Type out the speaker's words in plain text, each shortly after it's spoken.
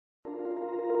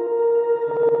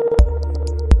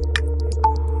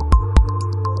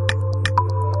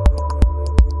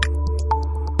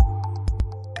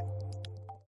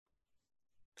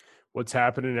What's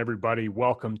happening, everybody?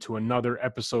 Welcome to another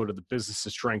episode of the Business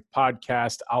of Strength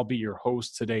podcast. I'll be your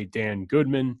host today, Dan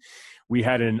Goodman. We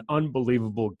had an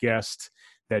unbelievable guest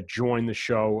that joined the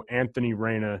show, Anthony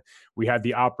Renna. We had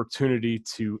the opportunity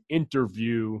to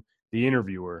interview the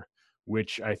interviewer,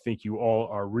 which I think you all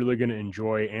are really going to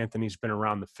enjoy. Anthony's been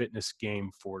around the fitness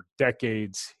game for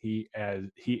decades. He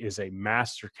is a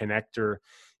master connector,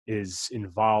 is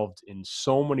involved in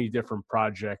so many different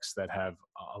projects that have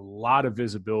a lot of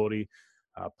visibility,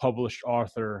 published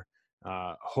author,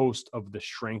 host of the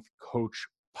Strength Coach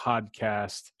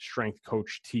podcast, Strength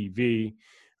Coach TV,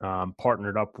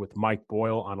 partnered up with Mike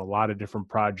Boyle on a lot of different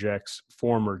projects,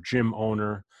 former gym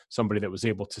owner, somebody that was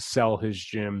able to sell his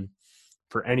gym.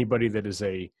 For anybody that is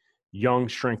a young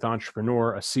strength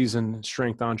entrepreneur, a seasoned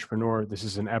strength entrepreneur, this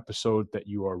is an episode that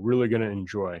you are really going to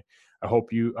enjoy. I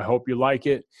hope you like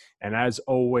it. And as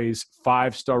always,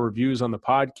 5-star reviews on the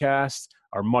podcast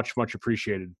are much, much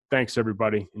appreciated. Thanks,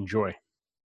 everybody. Enjoy.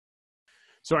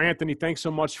 So, Anthony, thanks so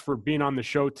much for being on the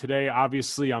show today.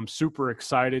 Obviously, I'm super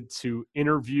excited to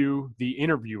interview the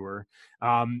interviewer.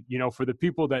 For the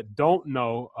people that don't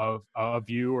know of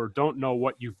you or don't know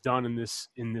what you've done in this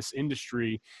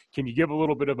industry, can you give a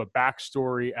little bit of a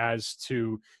backstory as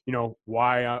to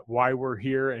why we're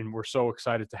here and we're so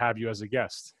excited to have you as a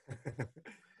guest?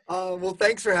 Well,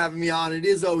 thanks for having me on. It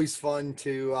is always fun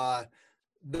to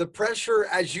the pressure,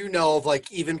 as you know, of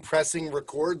like even pressing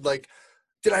record, like.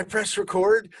 Did I press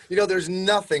record? There's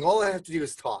nothing. All I have to do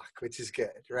is talk, which is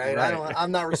good, right?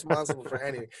 I'm not responsible for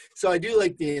anything. So I do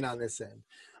like being on this end.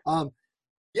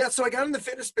 So I got in the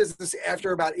fitness business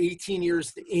after about 18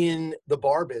 years in the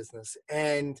bar business.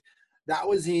 And that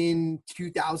was in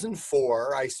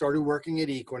 2004. I started working at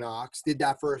Equinox, did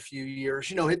that for a few years,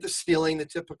 hit the ceiling, the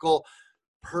typical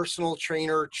personal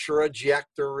trainer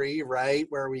trajectory, right?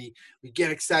 Where we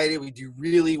get excited, we do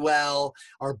really well,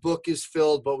 our book is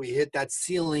filled, but we hit that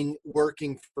ceiling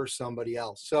working for somebody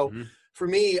else. So for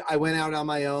me, I went out on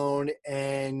my own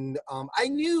and I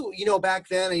knew, back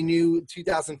then I knew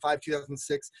 2005,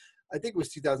 2006, I think it was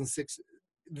 2006,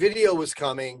 video was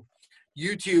coming.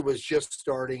 YouTube was just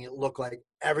starting. It looked like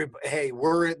everybody, hey,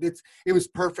 it was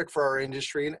perfect for our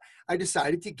industry. And I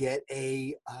decided to get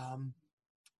a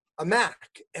Mac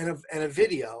and a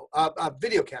video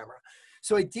camera.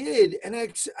 So I did, and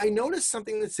I noticed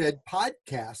something that said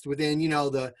podcast within,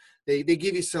 they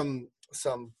give you some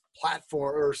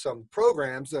platform or some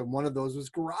programs, and one of those was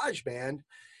GarageBand,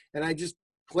 and I just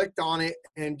clicked on it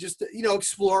and just,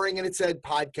 exploring, and it said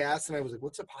podcast, and I was like,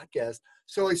 what's a podcast?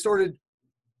 So I started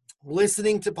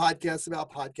listening to podcasts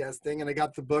about podcasting, and I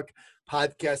got the book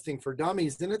Podcasting for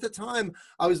Dummies. And at the time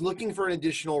I was looking for an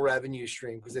additional revenue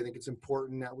stream because I think it's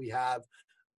important that we have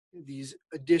these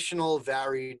additional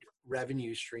varied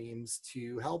revenue streams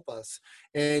to help us.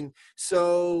 And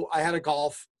so I had a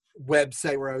golf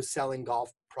website where I was selling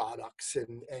golf products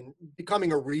and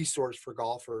becoming a resource for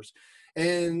golfers.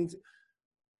 And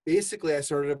basically, I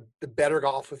started the Better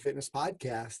Golf with Fitness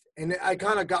podcast, and I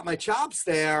kind of got my chops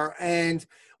there. And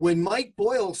when Mike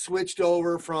Boyle switched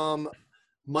over from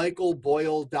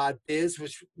michaelboyle.biz,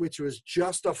 which was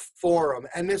just a forum,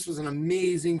 and this was an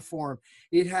amazing forum.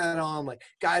 It had on like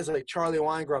guys like Charlie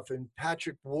Weingroff and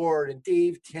Patrick Ward and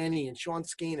Dave Tenney and Sean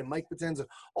Skane and Mike Potenza,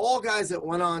 all guys that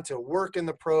went on to work in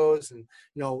the pros, and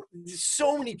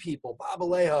so many people, Bob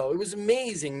Alejo. It was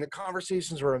amazing. The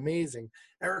conversations were amazing.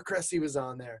 Eric Cressy was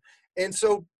on there. And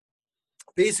so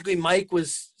basically Mike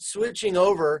was switching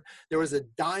over. There was a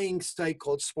dying site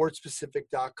called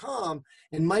sportspecific.com,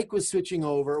 and Mike was switching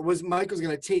over. Mike was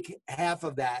going to take half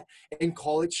of that and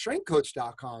call it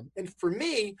strengthcoach.com. And for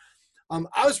me,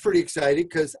 I was pretty excited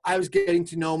because I was getting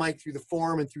to know Mike through the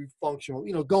forum and through functional,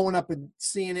 going up and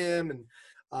seeing him and,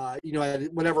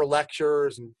 at whatever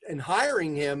lectures and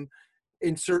hiring him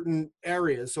in certain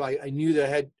areas. So I knew the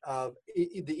head of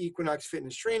the Equinox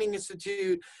Fitness Training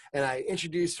Institute, and I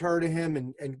introduced her to him,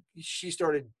 and she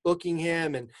started booking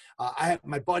him. And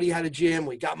my buddy had a gym.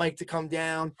 We got Mike to come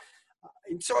down.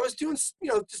 And so I was doing,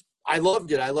 I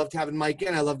loved it. I loved having Mike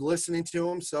in. I loved listening to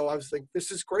him. So I was like, this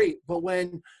is great. But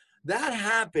when that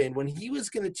happened, when he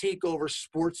was going to take over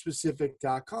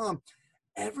sportspecific.com,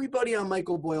 everybody on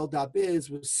michaelboyle.biz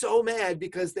was so mad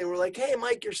because they were like, hey,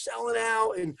 Mike, you're selling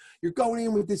out and you're going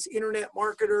in with this internet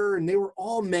marketer. And they were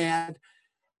all mad.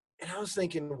 And I was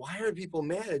thinking, why are people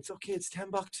mad? It's okay. It's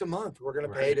 $10 a month. We're going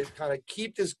to pay to kind of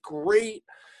keep this great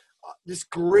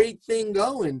thing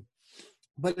going.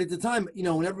 But at the time,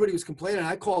 when everybody was complaining,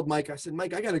 I called Mike. I said,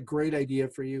 Mike, I got a great idea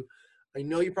for you. I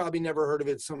know you probably never heard of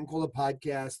it. It's something called a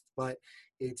podcast, but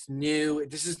it's new.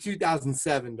 This is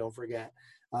 2007, don't forget.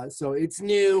 So it's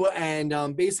new,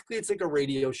 and basically it's like a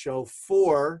radio show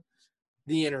for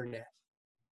the internet.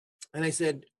 And I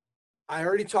said, I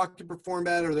already talked to Perform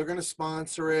Better. They're going to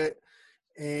sponsor it.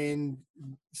 And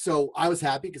so I was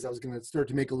happy because I was going to start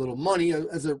to make a little money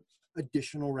as a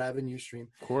additional revenue stream.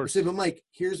 Of course. I said, but Mike,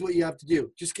 here's what you have to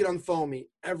do. Just get on the phone with me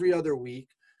every other week.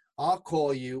 I'll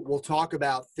call you. We'll talk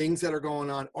about things that are going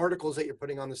on, articles that you're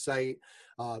putting on the site,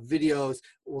 videos.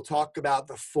 We'll talk about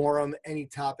the forum, any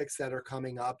topics that are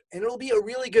coming up. And it'll be a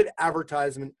really good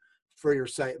advertisement for your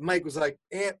site. Mike was like,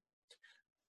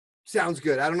 sounds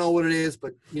good. I don't know what it is,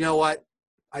 but you know what?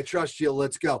 I trust you.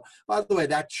 Let's go. By the way,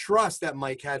 that trust that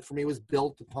Mike had for me was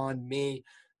built upon me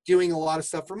doing a lot of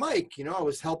stuff for Mike. You know, I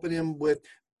was helping him with,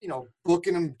 you know,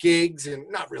 booking him gigs, and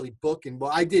not really booking.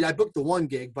 Well, I booked the one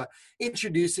gig, but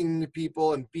introducing him to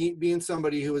people and being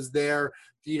somebody who was there,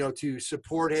 you know, to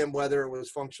support him, whether it was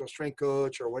functional strength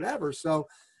coach or whatever. So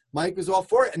Mike was all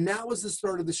for it. And that was the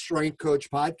start of the Strength Coach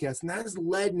podcast. And that has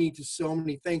led me to so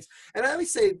many things. And I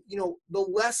always say, you know, the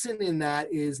lesson in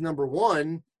that is, number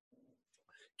one,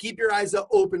 keep your eyes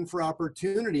open for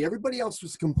opportunity. Everybody else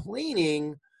was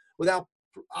complaining without,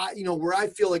 you know, where I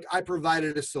feel like I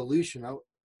provided a solution.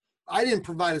 I didn't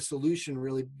provide a solution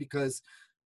really because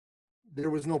there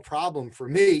was no problem for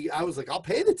me. I was like, I'll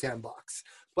pay the $10,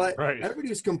 but everybody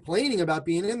was complaining about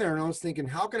being in there. And I was thinking,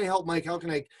 how can I help Mike? How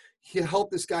can I help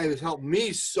this guy who's helped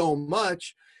me so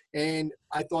much? And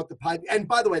I thought and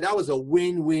by the way, that was a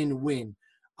win-win-win.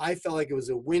 I felt like it was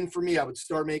a win for me. I would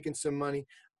start making some money,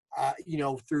 you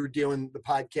know, through doing the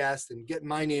podcast and getting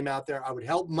my name out there. I would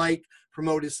help Mike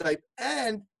promote his site,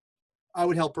 and I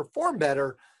would help Perform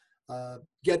Better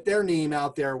get their name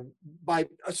out there by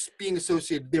us being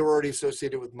associated. They were already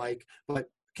associated with Mike, but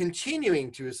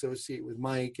continuing to associate with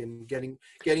Mike and getting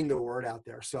the word out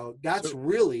there. So that's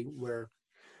really where.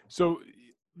 So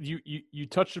you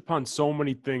touched upon so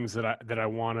many things that I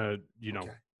want to, you know,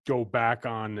 go back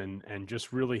on and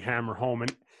just really hammer home.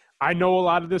 And I know a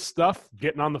lot of this stuff,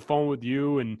 getting on the phone with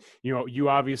you, and, you know, you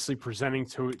obviously presenting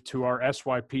to our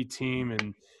SYP team,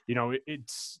 and, you know,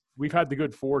 we've had the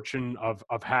good fortune of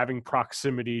having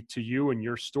proximity to you and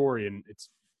your story, and it's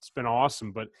been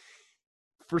awesome. But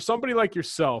for somebody like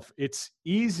yourself, it's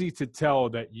easy to tell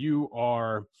that you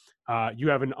are you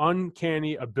have an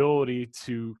uncanny ability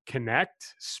to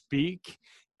connect, speak,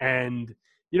 and,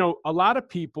 you know, a lot of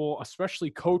people, especially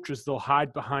coaches, they'll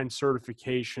hide behind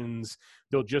certifications.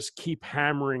 They'll just keep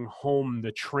hammering home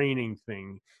the training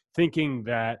thing, thinking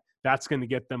that that's going to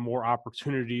get them more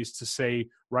opportunities to, say,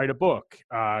 write a book,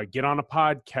 get on a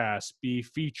podcast, be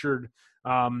featured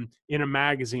in a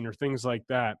magazine or things like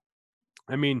that.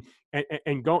 I mean,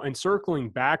 and circling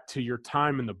back to your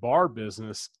time in the bar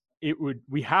business,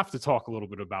 we have to talk a little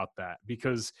bit about that,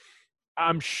 because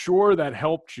I'm sure that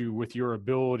helped you with your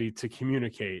ability to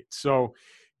communicate. So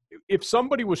if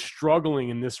somebody was struggling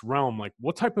in this realm, like,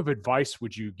 what type of advice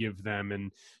would you give them?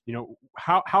 And, you know,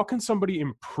 how can somebody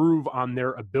improve on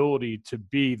their ability to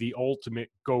be the ultimate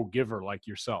go-giver like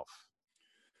yourself?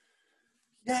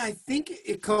 Yeah, I think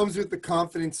it comes with the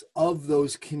confidence of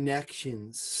those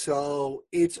connections. So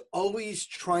it's always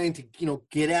trying to, you know,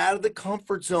 get out of the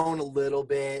comfort zone a little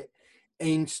bit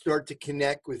and start to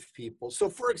connect with people. So,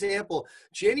 for example,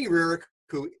 Jenny Rurick,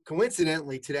 who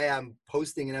coincidentally today I'm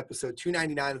posting an episode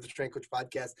 299 of the Strength Coach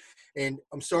podcast, and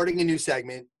I'm starting a new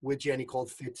segment with Jenny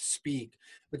called Fit to Speak.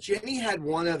 But Jenny had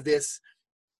one of this,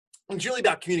 it's really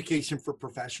about communication for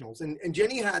professionals. And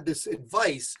Jenny had this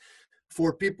advice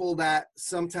for people that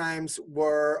sometimes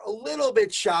were a little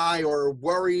bit shy or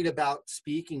worried about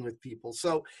speaking with people.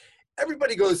 So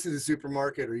everybody goes to the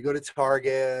supermarket, or you go to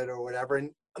Target or whatever,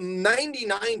 and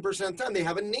 99% of the time they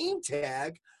have a name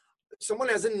tag. Someone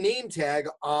has a name tag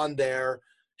on their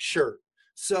shirt.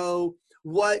 So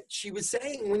what she was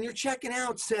saying, when you're checking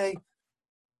out, say,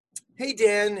 "Hey,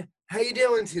 Dan, how you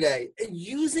doing today?" And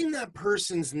using that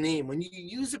person's name. When you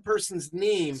use a person's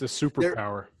name, it's a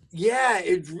superpower. Yeah,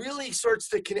 it really starts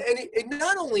to connect. And it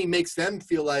not only makes them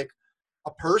feel like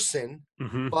a person,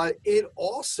 but it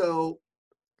also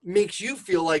makes you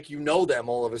feel like you know them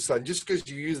all of a sudden, just because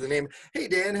you use the name. "Hey,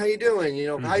 Dan, how you doing? You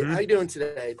know, how you doing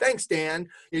today? Thanks, Dan."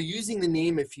 You're using the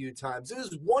name a few times. It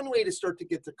is one way to start to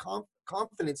get the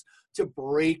confidence to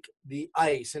break the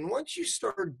ice. And once you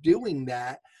start doing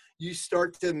that, you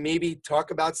start to maybe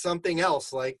talk about something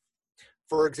else. Like,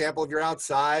 for example, if you're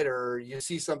outside or you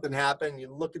see something happen,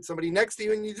 you look at somebody next to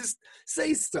you and you just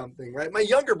say something, right? My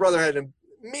younger brother had an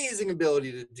amazing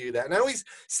ability to do that. And I always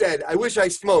said, I wish I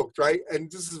smoked, right? And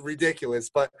this is ridiculous,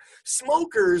 but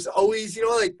smokers always, you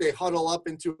know, like they huddle up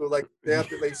into, like,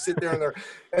 they sit there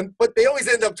but they always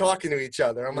end up talking to each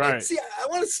other. I'm like, see, I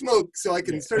want to smoke so I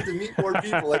can start to meet more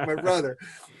people like my brother.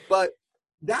 But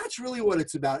that's really what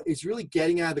it's about. It's really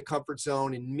getting out of the comfort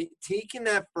zone and taking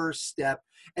that first step.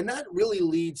 And that really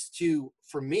leads to,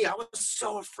 for me, I was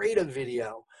so afraid of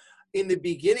video. In the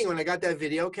beginning, when I got that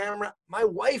video camera, my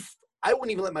wife, I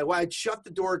wouldn't even let my wife, I'd shut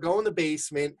the door, go in the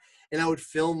basement, and I would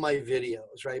film my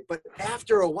videos, right? But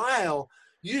after a while,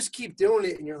 you just keep doing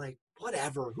it and you're like,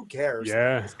 whatever, who cares? I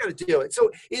Yeah. just got to do it.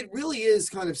 So it really is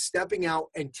kind of stepping out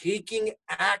and taking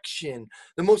action.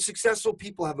 The most successful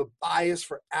people have a bias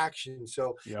for action.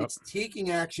 So Yep. it's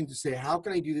taking action to say, how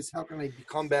can I do this? How can I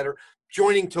become better?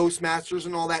 Joining Toastmasters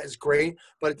and all that is great.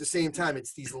 But at the same time,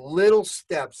 it's these little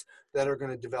steps that are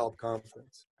going to develop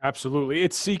confidence. Absolutely.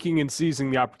 It's seeking and seizing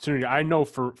the opportunity. I know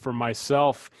for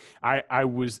myself, I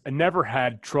never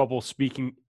had trouble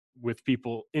speaking with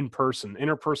people in person.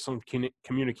 Interpersonal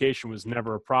communication was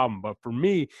never a problem. But for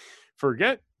me,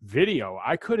 forget video.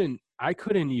 I couldn't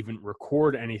even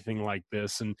record anything like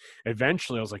this. And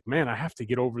eventually I was like, man, I have to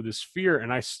get over this fear.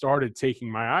 And I started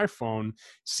taking my iPhone,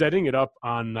 setting it up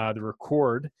on the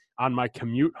record on my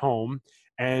commute home.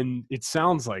 And it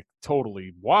sounds like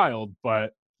totally wild,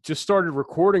 but just started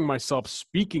recording myself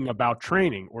speaking about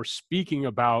training or speaking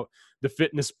about the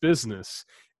fitness business.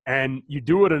 And you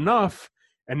do it enough,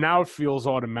 and now it feels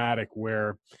automatic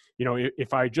where,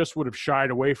 if I just would have shied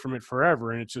away from it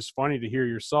forever, and it's just funny to hear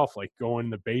yourself like go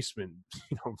in the basement,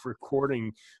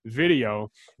 recording video,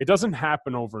 it doesn't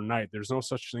happen overnight. There's no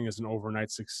such thing as an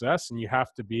overnight success. And you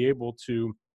have to be able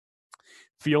to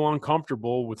feel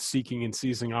uncomfortable with seeking and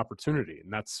seizing opportunity.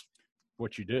 And that's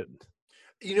what you did.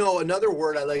 Another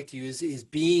word I like to use is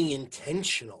being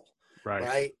intentional, Right.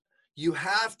 right? You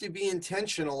have to be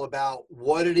intentional about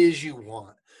what it is you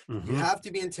want. You have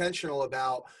to be intentional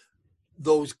about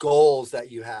those goals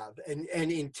that you have and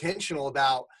intentional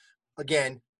about,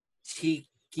 again,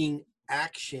 taking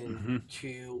action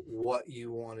to what you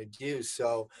want to do.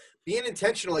 So being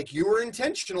intentional, like you were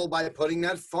intentional by putting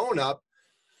that phone up,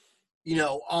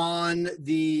 on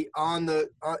the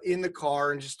in the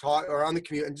car and just talk, or on the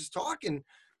commute and just talking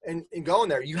and going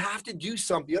there. You have to do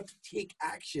something. You have to take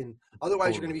action.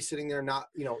 Otherwise, you're going to be sitting there not,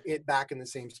 back in the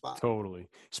same spot. Totally.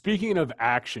 Speaking of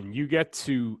action, you get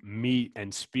to meet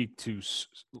and speak to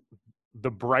the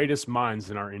brightest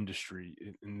minds in our industry,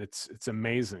 and it's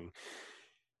amazing.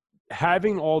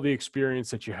 Having all the experience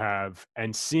that you have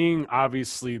and seeing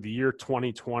obviously the year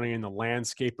 2020 and the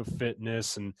landscape of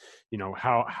fitness and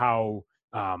how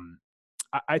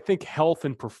I think health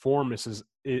and performance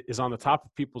is on the top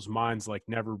of people's minds like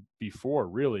never before,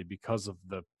 really, because of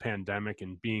the pandemic,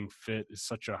 and being fit is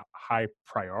such a high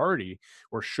priority,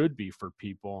 or should be, for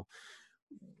people.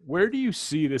 Where do you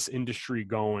see this industry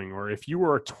going? Or if you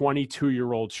were a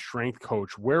 22-year-old strength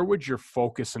coach, where would your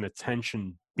focus and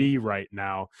attention be right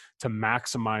now to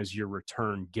maximize your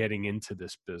return getting into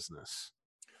this business?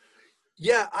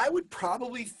 Yeah, I would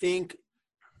probably think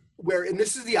and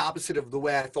this is the opposite of the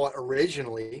way I thought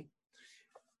originally,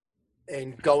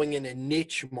 and going in a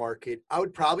niche market, I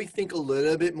would probably think a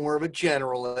little bit more of a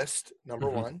generalist, number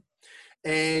one.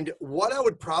 And what I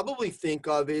would probably think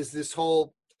of is this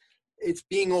whole, it's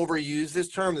being overused, this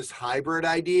term, this hybrid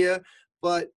idea,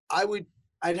 but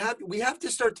we have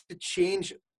to start to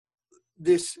change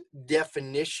this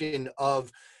definition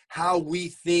of how we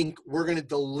think we're going to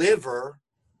deliver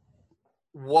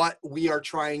what we are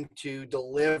trying to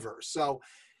deliver. So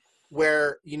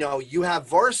where, you have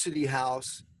Varsity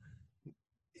House,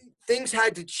 things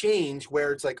had to change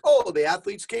where it's like, oh, the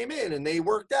athletes came in and they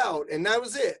worked out and that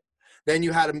was it. Then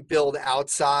you had to build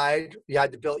outside. You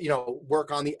had to build,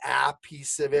 work on the app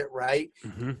piece of it, right?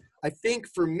 I think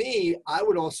for me, I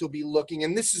would also be looking,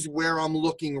 and this is where I'm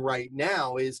looking right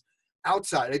now, is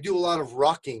outside. I do a lot of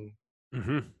rucking,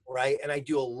 right? And I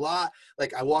do a lot,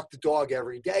 like I walk the dog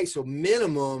every day. So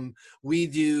the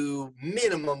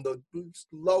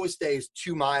lowest day is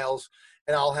 2 miles,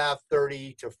 and I'll have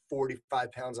 30 to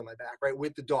 45 pounds on my back, right,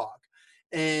 with the dog.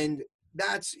 And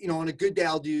that's, on a good day,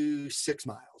 I'll do 6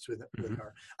 miles with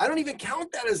her. I don't even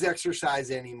count that as exercise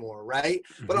anymore, right?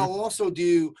 But I'll also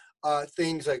do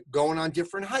things like going on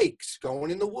different hikes,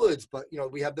 going in the woods. But,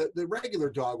 we have the regular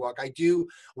dog walk. I do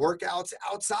workouts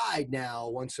outside now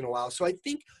once in a while. So I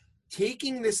think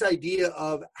taking this idea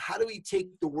of how do we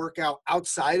take the workout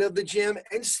outside of the gym,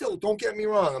 and still, don't get me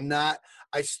wrong,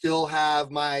 I still have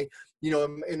my,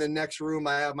 in the next room,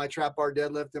 I have my trap bar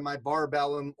deadlift and my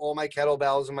barbell and all my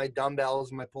kettlebells and my dumbbells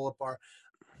and my pull-up bar.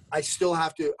 I still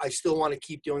want to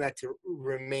keep doing that to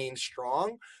remain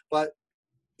strong. But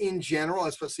in general,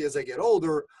 especially as I get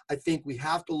older, I think we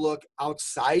have to look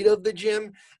outside of the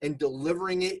gym and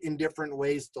delivering it in different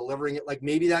ways, delivering it. Like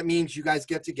maybe that means you guys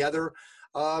get together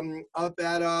up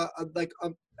at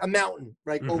a mountain,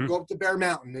 right? Go up to Bear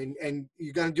Mountain and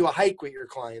you're going to do a hike with your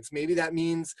clients. Maybe that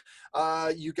means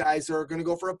you guys are going to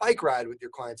go for a bike ride with your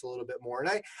clients a little bit more. And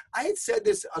I had said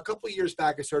this a couple of years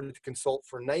back. I started to consult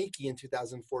for Nike in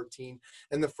 2014.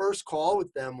 And the first call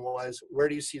with them was, where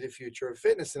do you see the future of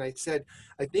fitness? And I said,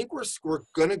 I think we're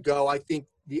going to go. I think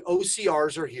the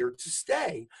OCRs are here to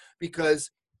stay,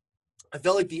 because I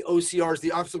felt like the OCRs,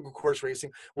 the obstacle course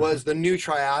racing, was the new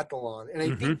triathlon. And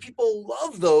I think people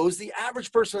love those. The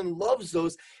average person loves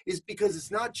those is because it's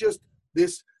not just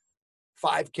this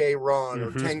 5K run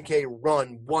or 10K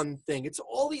run, one thing. It's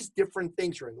all these different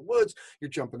things. You're in the woods, you're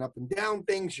jumping up and down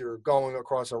things, you're going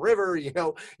across a river,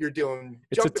 you're doing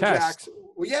jumping jacks.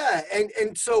 Well, yeah.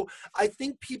 And so I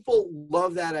think people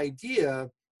love that idea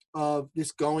of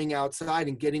this going outside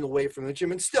and getting away from the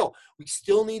gym. And we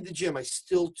still need the gym. I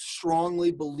still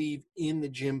strongly believe in the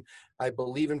gym. I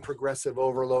believe in progressive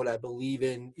overload. I believe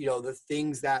in, the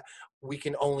things that we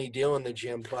can only do in the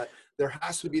gym, but there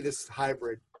has to be this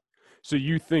hybrid. So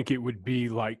you think it would be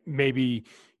like maybe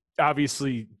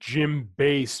obviously gym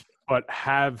based, but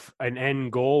have an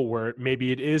end goal where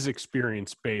maybe it is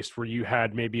experience based, where you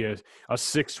had maybe a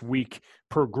 6-week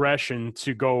progression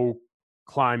to go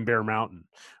climb Bear Mountain,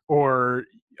 or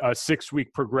a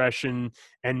 6-week progression,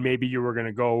 and maybe you were going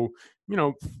to go,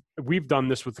 we've done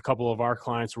this with a couple of our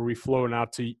clients where we've flown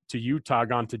out to Utah,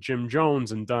 gone to Jim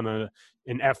Jones and done an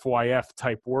FYF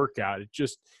type workout.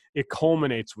 It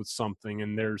culminates with something,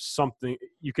 and there's something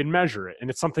you can measure it, and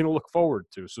it's something to look forward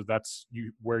to. So that's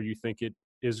where you think it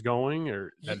is going,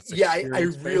 or that it's I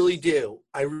really do.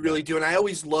 I really do. And I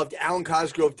always loved, Alan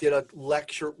Cosgrove did a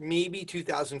lecture, maybe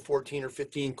 2014 or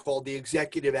 15, called The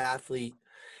Executive Athlete.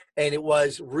 And it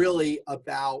was really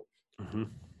about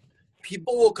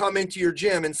people will come into your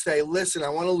gym and say, listen, I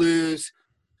want to lose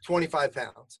 25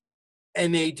 pounds.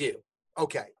 And they do.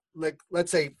 Okay.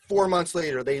 Let's say 4 months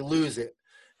later, they lose it.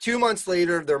 2 months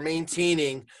later, they're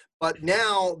maintaining, but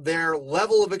now their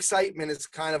level of excitement has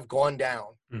kind of gone down.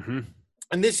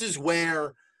 And this is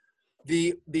where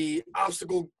the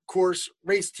obstacle course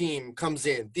race team comes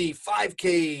in, the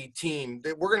 5K team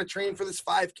that we're going to train for this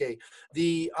 5K,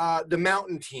 the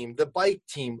mountain team, the bike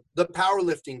team, the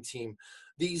powerlifting team,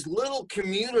 these little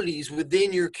communities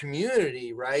within your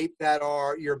community, right, that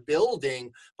you're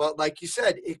building. But like you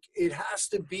said, it has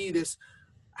to be this,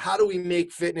 how do we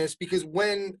make fitness? Because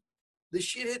when the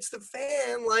shit hits the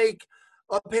fan, like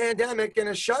a pandemic and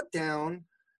a shutdown,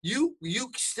 you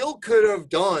still could have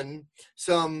done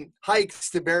some hikes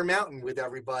to Bear Mountain with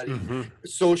everybody,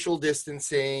 social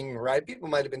distancing, right? People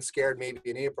might have been scared maybe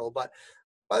in April, but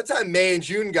by the time May and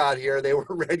June got here, they were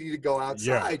ready to go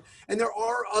outside. Yeah. And there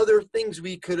are other things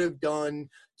we could have done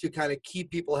to kind of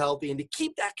keep people healthy and to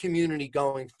keep that community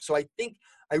going. So I think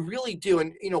I really do.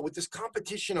 And, with this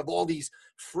competition of all these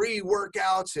free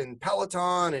workouts and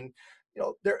Peloton and,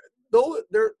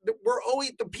 we're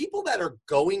always, the people that are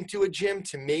going to a gym,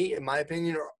 to me, in my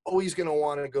opinion, are always going to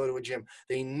want to go to a gym.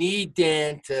 They need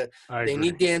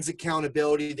need Dan's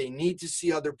accountability. They need to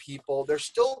see other people. There's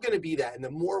still going to be that. And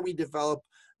the more we develop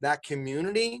that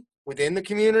community within the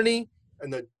community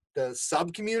and the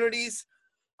sub communities,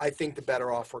 I think the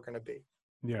better off we're going to be.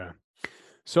 Yeah.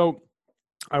 So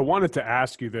I wanted to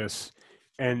ask you this,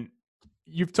 and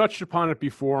you've touched upon it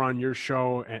before on your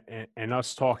show and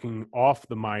us talking off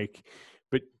the mic,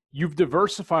 but you've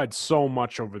diversified so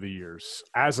much over the years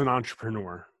as an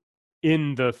entrepreneur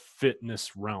in the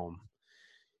fitness realm.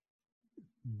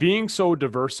 Being so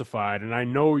diversified, and I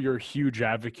know you're a huge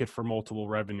advocate for multiple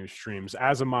revenue streams,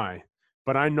 as am I,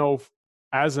 but I know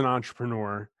as an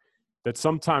entrepreneur that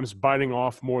sometimes biting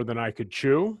off more than I could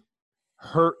chew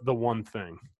hurt the one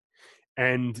thing.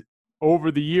 And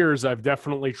over the years, I've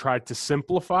definitely tried to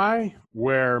simplify,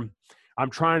 where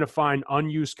I'm trying to find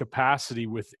unused capacity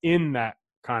within that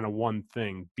kind of one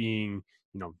thing, being,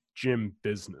 gym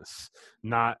business,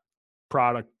 not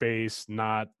product based,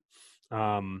 not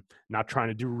trying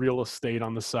to do real estate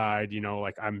on the side.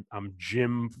 Like I'm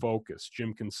gym focused,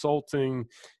 gym consulting,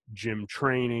 gym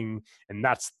training, and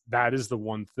that is the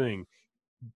one thing.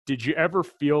 Did you ever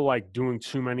feel like doing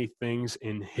too many things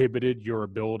inhibited your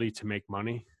ability to make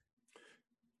money?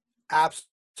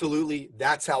 Absolutely.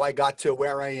 That's how I got to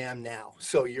where I am now.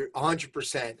 So you're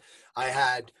 100%. I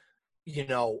had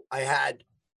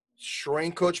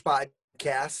Strength Coach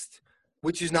Podcast,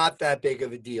 which is not that big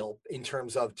of a deal in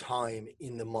terms of time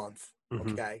in the month.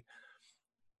 Okay.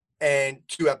 And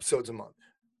 2 episodes a month.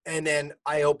 And then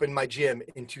I opened my gym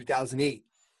in 2008,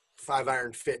 5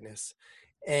 Iron Fitness.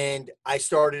 And I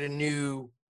started a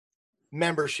new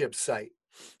membership site,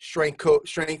 strength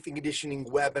and conditioning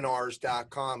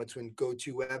webinars.com. It's when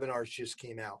Go-To Webinars just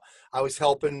came out. I was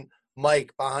helping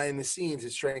Mike behind the scenes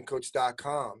at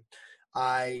strengthcoach.com.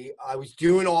 I was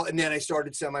doing all, and then I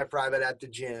started semi-private at the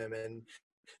gym, and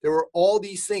there were all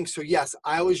these things. So yes,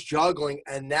 I was juggling,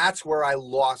 and that's where I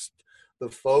lost the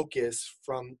focus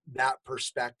from that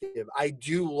perspective. I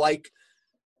do like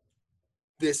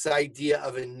this idea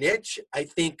of a niche. I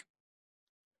think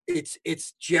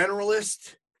it's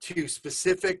generalist to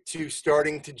specific to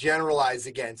starting to generalize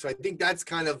again. So I think that's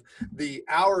kind of the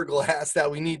hourglass that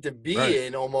we need to be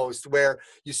in, almost, where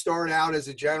you start out as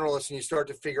a generalist and you start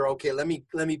to figure, okay, let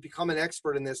me become an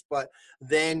expert in this. But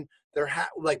then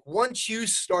like once you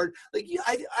start, like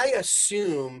I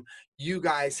assume you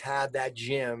guys have that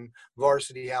gym,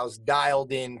 Varsity House,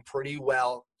 dialed in pretty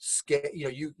well. You know,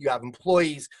 you have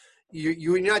employees.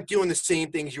 You're not doing the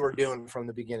same things you were doing from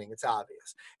the beginning. It's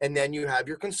obvious. And then you have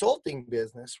your consulting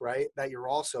business, right, that you're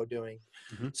also doing.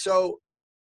 Mm-hmm. So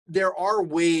there are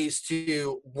ways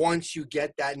to, once you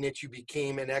get that niche, you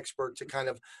became an expert, to kind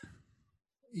of,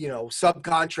 you know,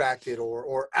 subcontract it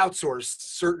or outsource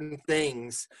certain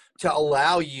things to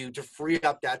allow you to free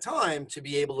up that time to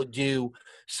be able to do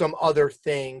some other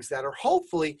things that are,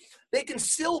 hopefully they can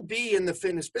still be in the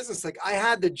fitness business. Like I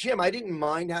had the gym. I didn't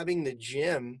mind having the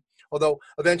gym, although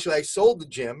eventually I sold the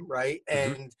gym, right?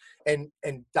 Mm-hmm.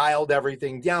 And dialed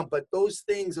everything down. But those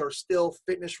things are still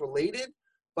fitness related,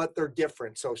 but they're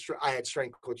different. So I had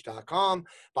strengthcoach.com,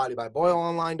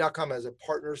 bodybyboyleonline.com as a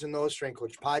partners in those, Strength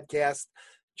Coach Podcast,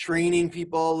 training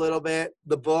people a little bit,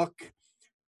 the book,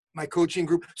 my coaching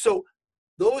group. So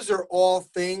those are all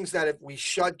things that if we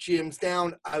shut gyms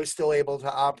down, I was still able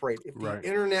to operate. If the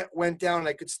internet went down,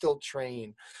 I could still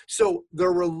train. So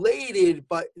they're related,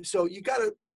 but so you got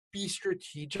to be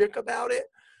strategic about it,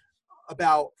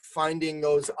 about finding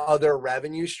those other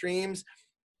revenue streams.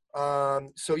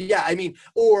 So yeah, I mean,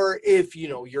 or if, you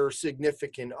know, your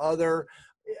significant other,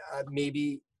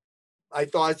 maybe I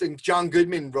think John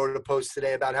Goodman wrote a post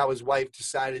today about how his wife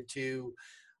decided to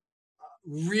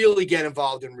really get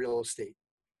involved in real estate.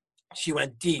 She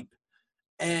went deep,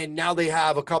 and now they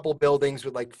have a couple buildings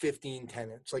with like 15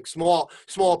 tenants, like small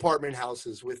apartment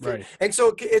houses with, and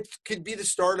so it could be the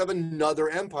start of another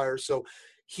empire. So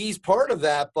he's part of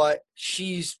that, but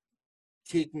she's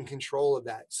taking control of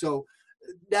that. So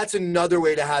that's another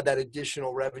way to have that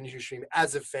additional revenue stream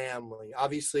as a family.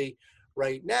 Obviously,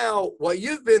 right now, what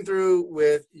you've been through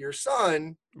with your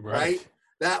son, right?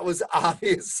 That was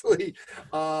obviously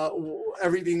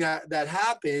everything that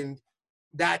happened.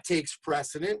 That takes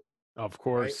precedent, of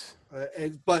course.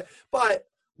 Right? But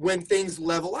when things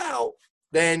level out,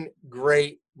 then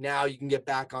great. Now you can get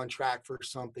back on track for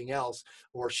something else,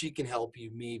 or she can help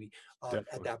you maybe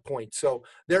at that point. So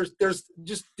there's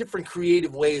just different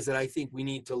creative ways that I think we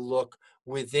need to look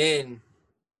within,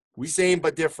 same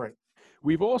but different.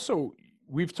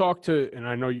 We've talked to, and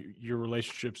I know your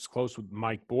relationship's close with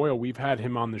Mike Boyle. We've had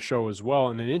him on the show as well.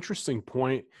 And an interesting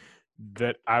point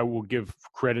that I will give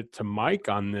credit to Mike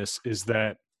on this is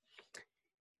that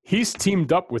he's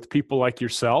teamed up with people like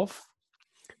yourself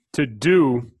to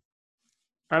do,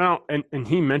 and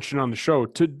he mentioned on the show,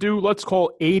 to do, let's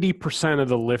call 80% of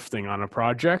the lifting on a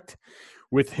project,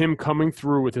 with him coming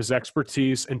through with his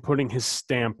expertise and putting his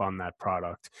stamp on that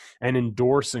product and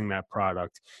endorsing that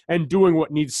product and doing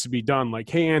what needs to be done. Like,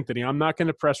 hey, Anthony, I'm not going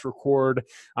to press record.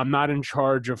 I'm not in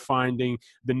charge of finding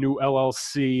the new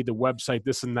LLC, the website,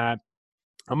 this and that.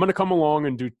 I'm going to come along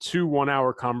and do 2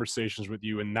 1-hour conversations with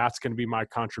you, and that's going to be my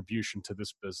contribution to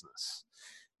this business.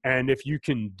 And if you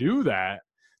can do that,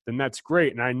 then that's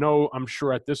great. And I'm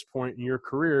sure at this point in your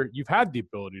career, you've had the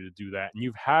ability to do that, and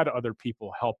you've had other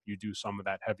people help you do some of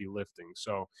that heavy lifting.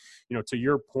 So, you know, to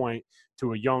your point,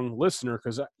 to a young listener,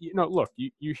 because, you know, look,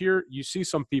 you see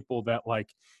some people that, like,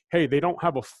 hey, they don't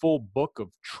have a full book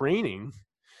of training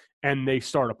and they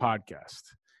start a podcast.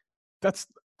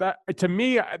 To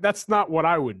me, that's not what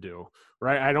I would do.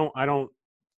 Right. I don't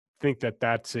think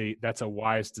that's a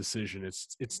wise decision.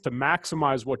 It's to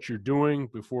maximize what you're doing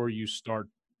before you start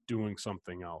doing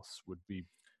something else, would be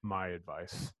my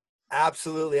advice.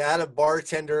 Absolutely. I had a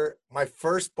bartender, my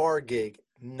first bar gig,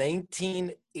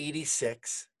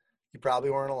 1986. You probably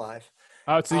weren't alive.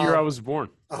 Oh, it's the year I was born.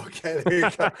 Okay, there you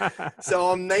go. So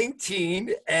I'm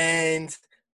 19 and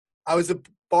I was a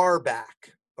bar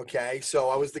back. Okay. So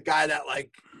I was the guy that,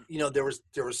 like, you know, there was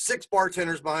 6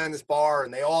 bartenders behind this bar,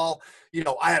 and they all, you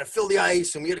know, I had to fill the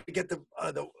ice, and we had to get the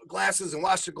glasses and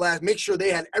wash the glass, make sure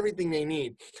they had everything they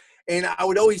need. And I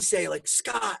would always say, like,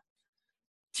 Scott,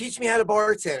 teach me how to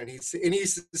bartend. And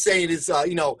he's saying his,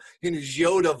 you know, in his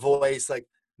Yoda voice, like,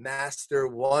 master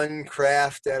one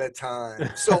craft at a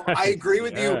time. So I agree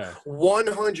with you Yeah.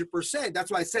 100%.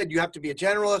 That's why I said you have to be a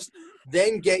generalist,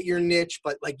 then get your niche.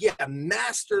 But like, yeah,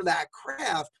 master that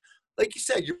craft. Like you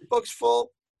said, your book's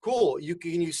full. Cool.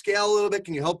 Can you scale a little bit?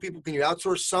 Can you help people? Can you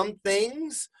outsource some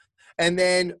things? And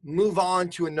then move on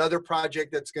to another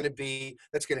project that's going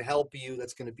to help you,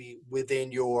 that's going to be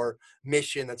within your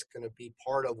mission, that's going to be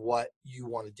part of what you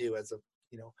want to do as a,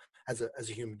 as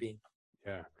a human being.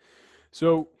 Yeah.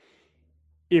 So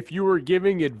if you were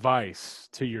giving advice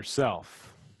to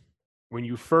yourself when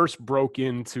you first broke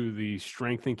into the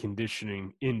strength and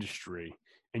conditioning industry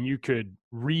and you could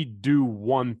redo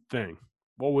one thing,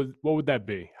 what would that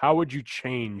be? How would you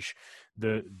change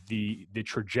the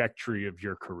trajectory of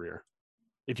your career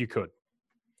if you could?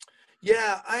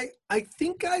 Yeah, I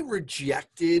think I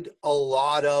rejected a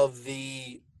lot of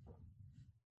the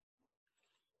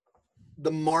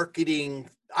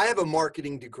marketing. I have a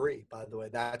marketing degree, by the way.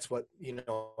 That's what,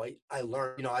 I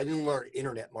learned. I didn't learn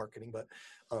internet marketing, but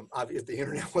obviously the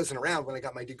internet wasn't around when I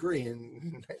got my degree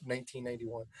in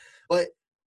 1991. But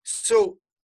so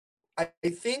I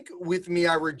think with me,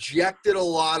 I rejected a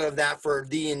lot of that for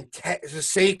the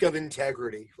sake of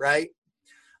integrity, right?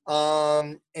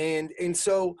 And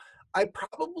so I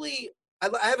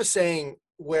have a saying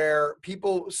where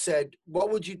people said, "What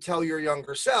would you tell your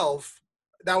younger self?"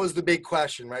 That was the big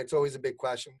question, right? It's always a big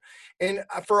question. And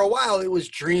for a while, it was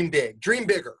dream big, dream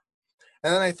bigger.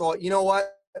 And then I thought, you know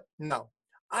what? No,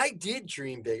 I did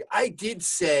dream big. I did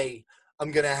say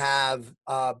I'm going to have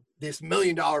this $1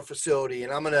 million facility,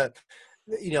 and I'm going to,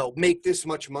 make this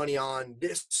much money on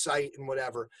this site and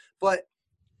whatever. But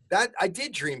that I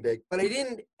did dream big, but I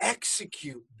didn't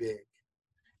execute big.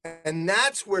 And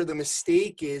that's where the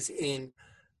mistake is in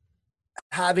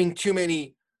having too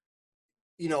many,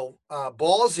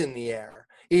 balls in the air,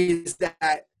 is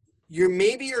that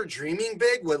you're dreaming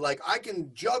big with like, I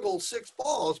can juggle 6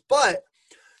 balls, but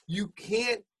you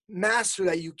can't master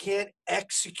that. You can't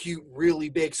execute really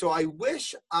big. So I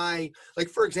wish like,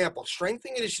 for example, strength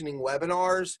and conditioning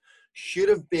webinars should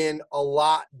have been a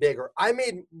lot bigger. I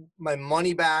made my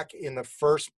money back in the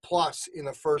first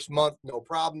month, no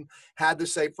problem. Had the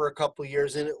site for a couple of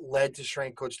years and it led to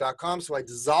strengthcoach.com. So I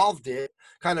dissolved it,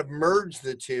 kind of merged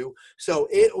the two. So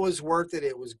it was worth it.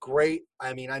 It was great.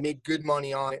 I mean, I made good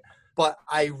money on it, but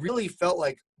I really felt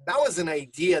like that was an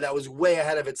idea that was way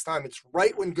ahead of its time. It's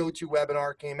right when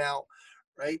GoToWebinar came out,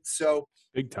 right? So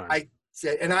Big time. I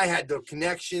said, and I had the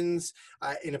connections,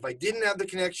 and if I didn't have the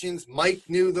connections, Mike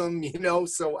knew them,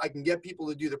 so I can get people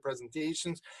to do the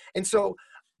presentations. And so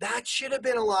that should have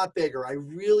been a lot bigger. I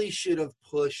really should have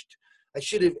I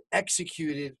should have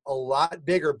executed a lot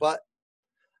bigger, but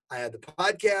I had the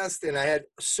podcast and I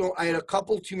had a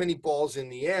couple too many balls in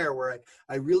the air where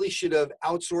I really should have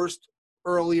outsourced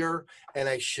earlier, and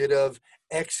I should have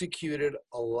executed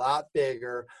a lot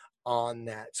bigger on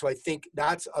that. So I think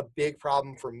that's a big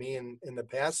problem for me in the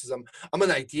past is I'm an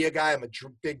idea guy. I'm a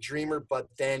big dreamer, but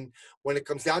then when it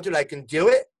comes down to it, I can do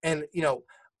it. And,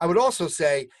 I would also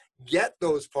say, get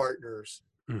those partners.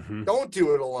 Mm-hmm. Don't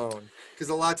do it alone, because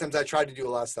a lot of times I tried to do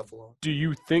a lot of stuff alone. Do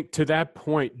you think, to that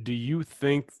point, do you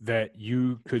think that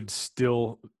you could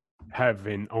still have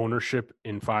an ownership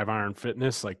in 5-Iron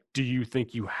Fitness? Like, do you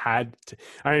think you had to?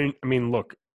 I mean,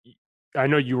 look, I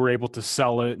know you were able to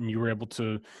sell it and you were able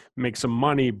to make some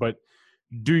money, but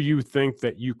do you think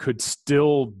that you could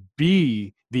still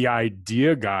be the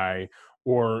idea guy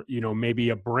or, maybe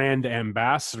a brand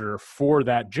ambassador for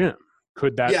that gym?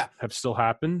 Could that have still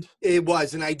happened? It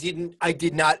was, and I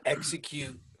did not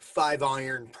execute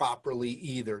 5-Iron properly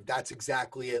either. That's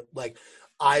exactly it. Like,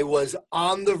 I was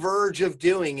on the verge of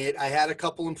doing it. I had a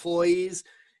couple employees,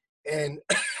 and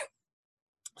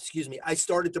excuse me, I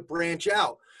started to branch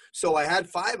out. So I had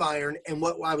 5-Iron, and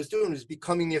what I was doing was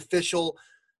becoming the official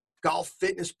golf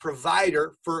fitness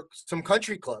provider for some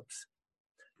country clubs.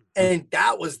 And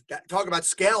that was that. Talk about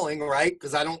scaling, right?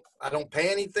 Because I don't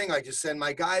pay anything. I just send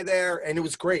my guy there, and it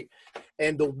was great.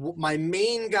 And my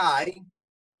main guy,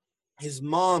 his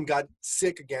mom got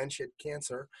sick again. She had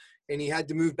cancer, and he had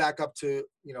to move back up to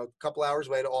a couple hours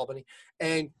away to Albany.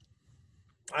 And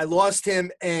I lost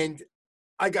him, and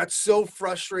I got so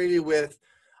frustrated with,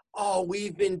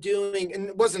 we've been doing, and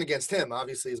it wasn't against him.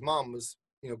 Obviously, his mom was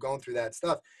going through that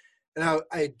stuff. And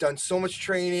I had done so much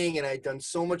training and I had done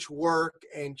so much work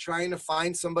and trying to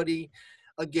find somebody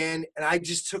again. And I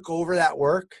just took over that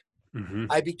work. Mm-hmm.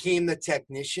 I became the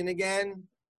technician again.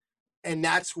 And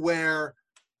that's where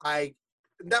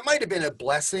that might have been a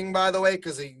blessing, by the way,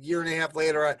 because a year and a half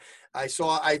later, I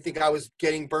think I was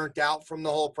getting burnt out from the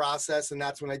whole process. And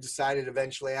that's when I decided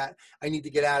eventually I need to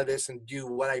get out of this and do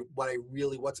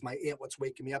what's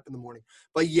waking me up in the morning.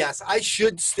 But yes, I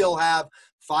should still have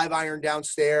 5-iron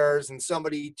downstairs and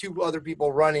two other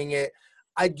people running it.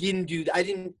 I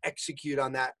didn't execute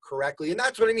on that correctly. And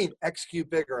that's what I mean. Execute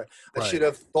bigger. I should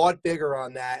have thought bigger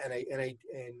on that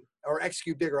or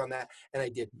execute bigger on that. And I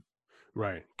didn't.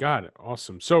 Right. Got it.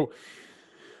 Awesome. So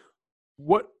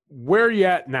where are you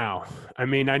at now? I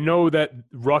mean, I know that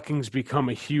rucking's become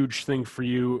a huge thing for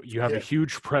you. You have a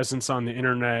huge presence on the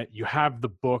internet. You have the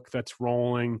book that's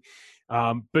rolling.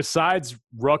 Besides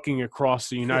rucking across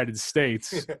the United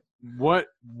States,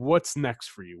 what's next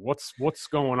for you? What's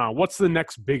going on? What's the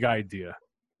next big idea?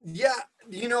 Yeah,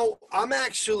 I'm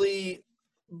actually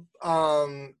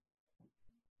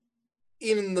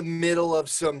in the middle of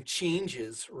some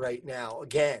changes right now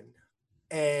again.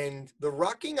 And the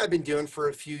rucking I've been doing for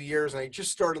a few years, and I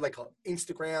just started like an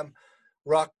Instagram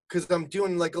ruck because I'm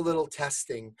doing like a little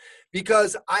testing,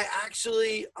 because I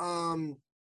actually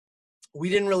we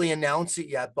didn't really announce it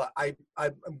yet, but I'm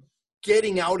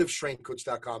getting out of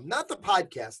strengthcoach.com, not the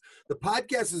podcast. The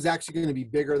podcast is actually going to be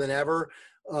bigger than ever.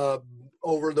 By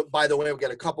the way, we've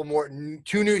got a couple more,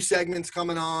 2 new segments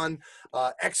coming on.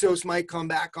 Exos might come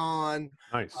back on.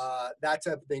 Nice. That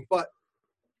type of thing. But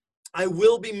I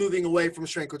will be moving away from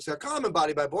strengthcoach.com and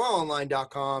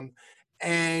bodybyboilonline.com.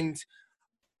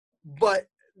 But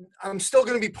I'm still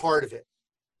going to be part of it.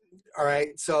 All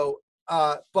right. So,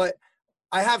 but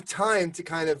I have time to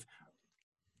kind of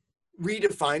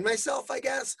redefine myself, I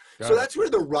guess. So that's where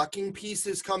the rucking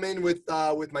pieces come in with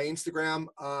my Instagram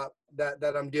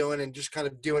that I'm doing, and just kind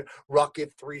of doing Ruck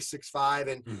It 365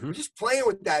 and just playing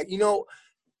with that.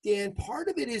 Dan, part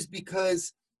of it is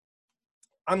because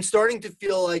I'm starting to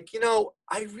feel like,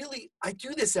 I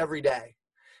do this every day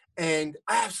and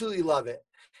I absolutely love it.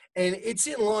 And it's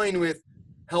in line with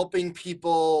helping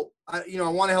people. I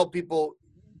want to help people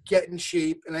get in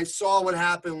shape. And I saw what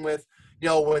happened with,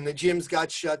 when the gyms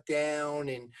got shut down.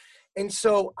 And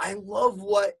so I love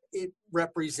what it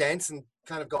represents, and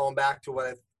kind of going back to what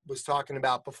I was talking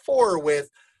about before with,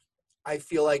 I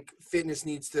feel like fitness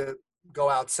needs to go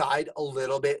outside a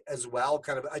little bit as well,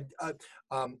 kind of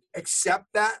accept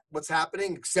that what's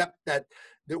happening, accept that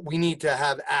we need to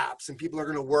have apps and people are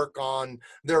going to work on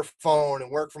their phone and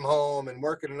work from home and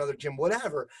work at another gym,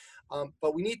 whatever.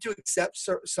 But we need to accept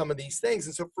some of these things.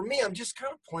 And so for me, I'm just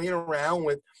kind of playing around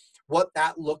with what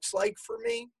that looks like for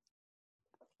me.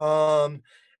 And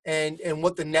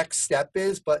what the next step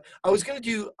is. But I was going to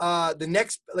do the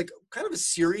next, like, kind of a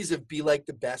series of Be Like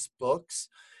the Best books.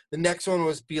 The next one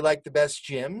was Be Like the Best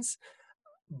Gyms.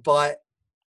 But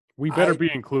we better be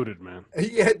included, man.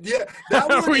 Yeah. That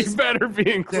one we better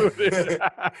be included.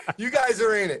 You guys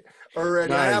are in it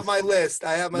already. Nice. I have my list.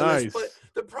 List. But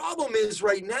the problem is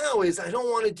right now is I don't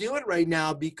want to do it right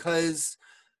now because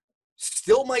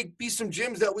still might be some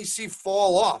gyms that we see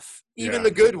fall off, even the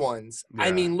good ones. Yeah.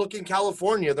 I mean, look in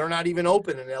California; they're not even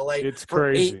open in LA for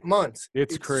crazy. 8 months.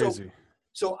 It's crazy.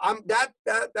 So I'm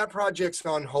that project's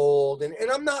on hold, and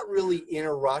I'm not really in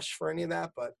a rush for any of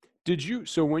that. But did you?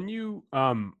 So when you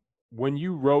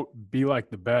wrote Be Like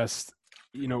the Best,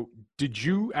 did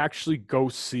you actually go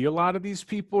see a lot of these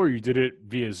people, or you did it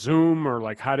via Zoom, or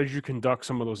like how did you conduct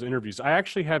some of those interviews? I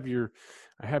actually have your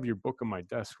book on my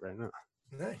desk right now.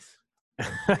 Nice.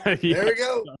 Yeah. There we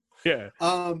go. Yeah.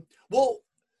 Well,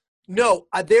 no,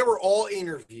 they were all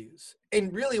interviews.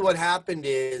 And really what happened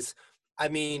is, I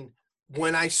mean,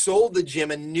 when I sold the gym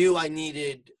and knew I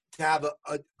needed to have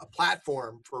a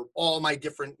platform for all my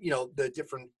different, the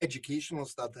different educational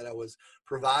stuff that I was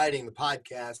providing, the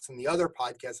podcasts and the other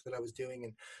podcasts that I was doing,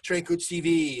 and Strength Coach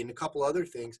TV and a couple other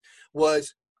things,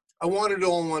 was I wanted it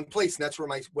all in one place. And that's where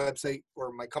my website,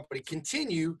 or my company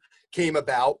Continue, came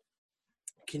about.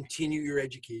 Continue your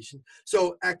education.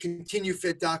 So at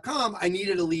continuefit.com, I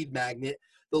needed a lead magnet.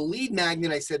 The lead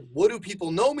magnet, I said, what do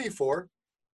people know me for?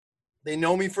 They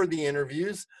know me for the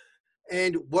interviews.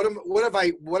 And what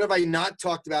have I not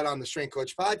talked about on the Strength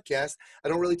Coach podcast? I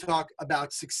don't really talk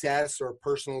about success or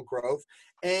personal growth.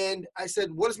 And I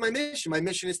said, what is my mission? My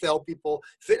mission is to help people,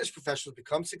 fitness professionals,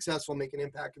 become successful, make an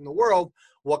impact in the world.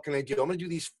 What can I do? I'm going to do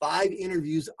these 5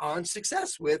 interviews on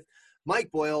success with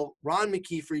Mike Boyle, Ron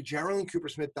McKeefery, Geraldine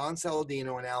Cooper-Smith, Don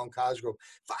Saladino, and Alan Cosgrove.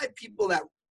 5 people that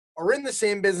are in the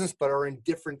same business but are in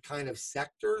different kind of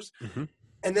sectors. Mm-hmm.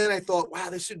 And then I thought, wow,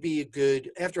 this would be a good,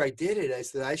 after I did it, I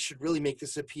said, I should really make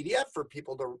this a PDF for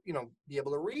people to, be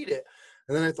able to read it.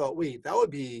 And then I thought, wait, that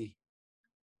would be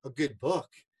a good book.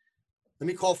 Let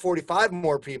me call 45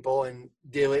 more people and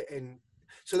do it. And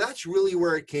So that's really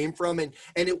where it came from. And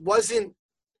it wasn't,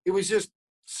 it was just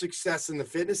success in the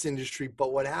fitness industry.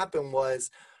 But what happened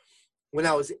was, when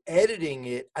I was editing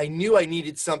it, I knew I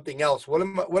needed something else. What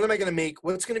am I going to make?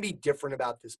 What's going to be different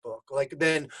about this book? Like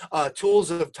then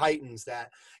Tools of Titans, that,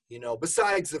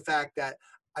 besides the fact that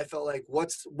I felt like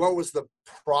what was the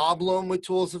problem with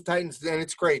Tools of Titans? And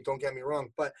it's great, don't get me wrong,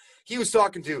 but he was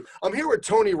talking to, I'm here with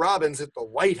Tony Robbins at the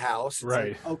White House. It's Right.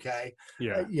 like, okay.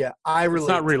 Yeah. Yeah, I relate. It's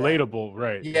not to that. relatable,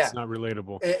 right? Yeah. It's not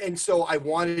relatable. And so I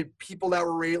wanted people that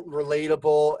were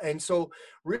relatable. And so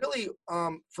really,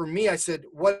 for me, I said,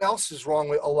 what else is wrong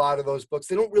with a lot of those books?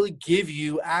 They don't really give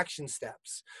you action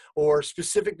steps or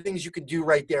specific things you could do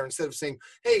right there, instead of saying,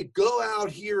 hey, go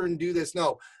out here and do this.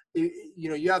 No,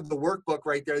 you have the workbook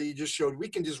right there that you just showed. We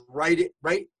can just write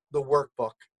the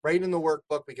workbook, right in the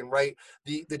workbook. We can write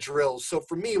the drills. So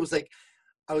for me, it was like,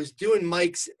 I was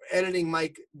editing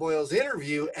Mike Boyle's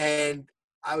interview, and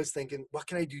I was thinking, what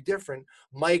can I do different?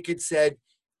 Mike had said,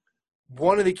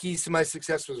 one of the keys to my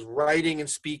success was writing and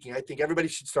speaking. I think everybody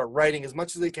should start writing as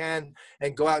much as they can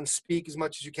and go out and speak as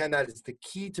much as you can. That is the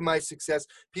key to my success.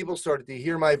 People started to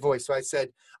hear my voice. So I said,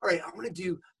 all right, I'm going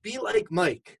to be like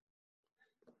Mike.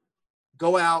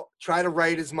 Go out, try to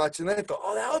write as much. And then I thought,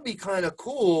 oh, that would be kind of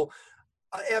cool.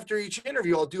 After each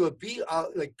interview, I'll do be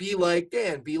like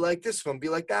Dan, be like this one, be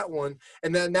like that one.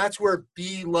 And then that's where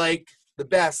be like the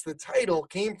best, the title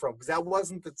came from, because that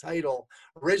wasn't the title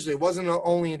originally. It wasn't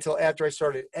only until after I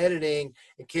started editing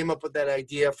and came up with that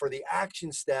idea for the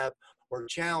action step or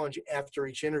challenge after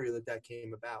each interview that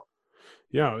came about.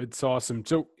 Yeah, it's awesome.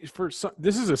 So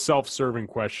this is a self-serving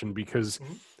question, because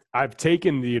I've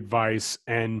taken the advice,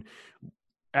 and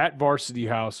at Varsity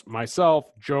House, myself,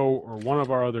 Joe, or one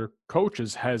of our other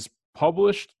coaches has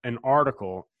published an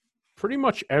article pretty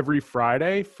much every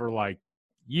Friday for like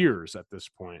years at this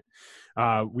point.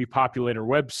 We populate our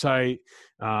website.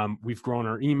 We've grown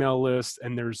our email list,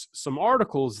 and there's some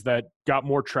articles that got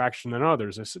more traction than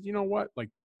others. I said, you know what? Like,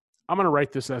 I'm going to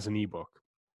write this as an ebook.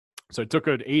 So I took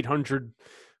an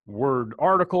 800-word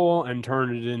article and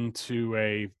turned it into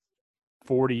a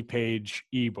 40-page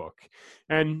ebook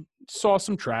and saw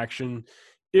some traction.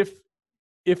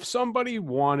 If somebody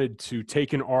wanted to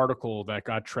take an article that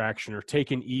got traction, or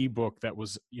take an ebook that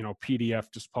was,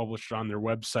 PDF just published on their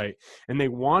website, and they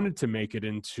wanted to make it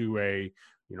into a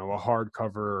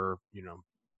hardcover, or,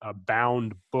 a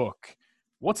bound book,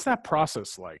 what's that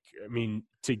process like? I mean,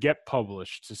 to get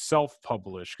published, to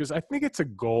self-publish, because I think it's a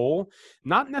goal,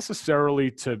 not necessarily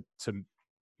to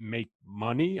make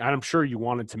money. I'm sure you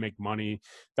wanted to make money.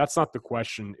 That's not the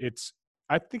question.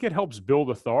 I think it helps build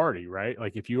authority, right?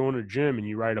 Like if you own a gym and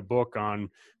you write a book on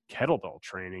kettlebell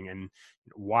training and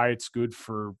why it's good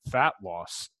for fat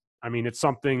loss. I mean, it's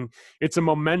a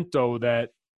memento that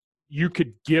you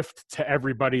could gift to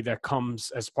everybody that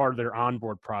comes as part of their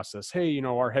onboard process. Hey,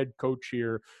 our head coach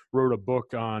here wrote a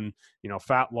book on,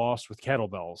 fat loss with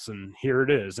kettlebells, and here it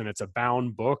is. And it's a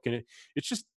bound book. And it's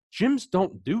just, gyms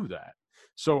don't do that.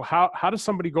 So how does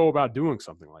somebody go about doing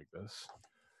something like this?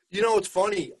 It's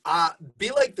funny.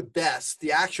 Be Like the Best,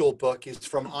 the actual book, is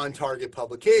from On Target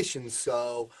Publications.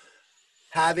 So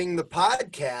having the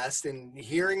podcast and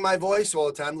hearing my voice all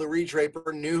the time, Laree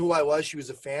Draper knew who I was. She was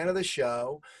a fan of the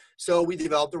show. So we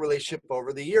developed a relationship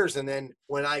over the years. And then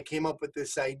when I came up with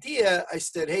this idea, I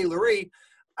said, hey, Laree,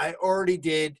 I already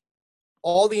did.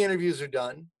 All the interviews are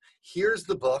done. Here's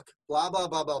the book, blah, blah,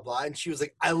 blah, blah, blah. And she was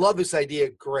like, I love this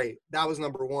idea. Great. That was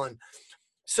number one.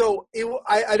 So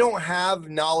I don't have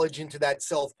knowledge into that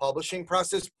self-publishing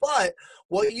process, but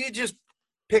what you just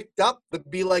picked up, the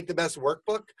Be Like the Best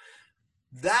workbook,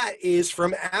 that is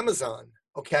from Amazon.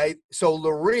 Okay. So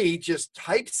Laree just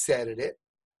typesetted it,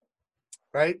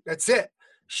 right? That's it.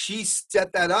 She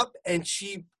set that up and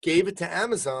she gave it to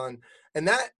Amazon. And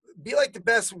that Be Like the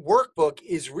Best workbook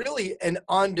is really an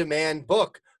on-demand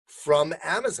book from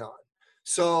Amazon.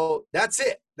 So that's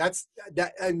it. That's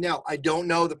that. And now I don't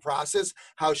know the process,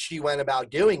 how she went about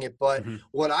doing it, but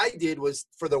what I did was,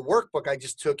 for the workbook, I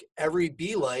just took every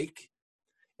Be Like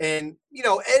and,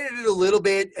 edited a little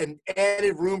bit and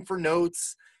added room for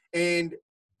notes. And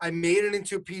I made it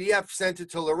into a PDF, sent it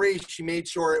to Laree. She made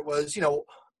sure it was,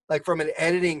 like from an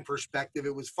editing perspective,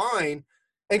 it was fine.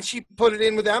 And she put it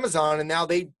in with Amazon, and now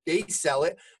they sell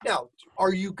it. Now,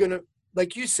 are you going to,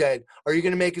 like you said, are you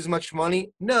going to make as much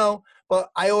money? No, but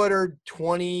I ordered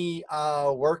 20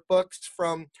 workbooks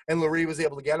and Laree was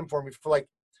able to get them for me for like,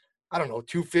 I don't know,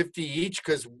 $250 each,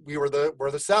 because we're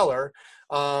the seller.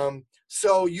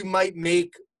 So you might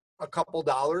make a couple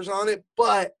dollars on it,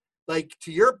 but like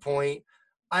to your point,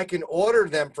 I can order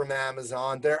them from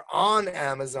Amazon. They're on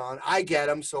Amazon. I get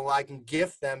them so I can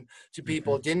gift them to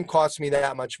people. It didn't cost me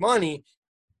that much money.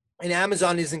 And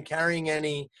Amazon isn't carrying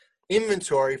any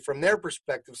inventory from their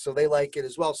perspective, so they like it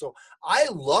as well. So I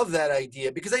love that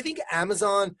idea because I think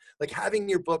Amazon, like having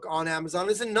your book on Amazon,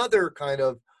 is another kind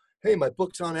of, hey, my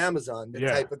book's on Amazon, the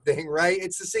type of thing, right?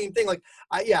 It's the same thing. Like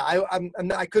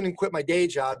I couldn't quit my day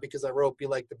job because I wrote "Be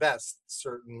Like the Best,"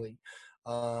 certainly,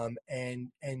 and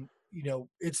you know,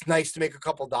 it's nice to make a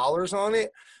couple dollars on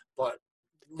it, but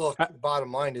look,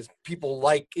 bottom line is people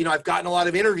like, you know, I've gotten a lot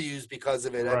of interviews because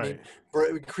of it. Right. I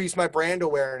mean, increase my brand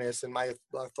awareness and my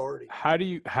authority. How do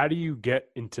you get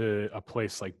into a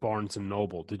place like Barnes and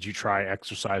Noble? Did you try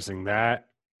exercising that?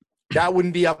 That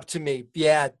wouldn't be up to me.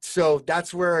 Yeah. So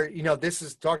that's where, you know, this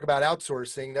is talk about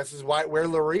outsourcing. This is where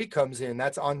Larry comes in.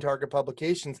 That's On Target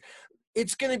Publications.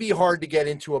 It's going to be hard to get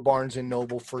into a Barnes and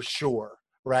Noble for sure.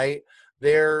 Right.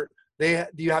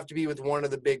 You have to be with one of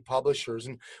the big publishers.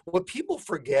 And what people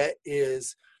forget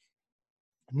is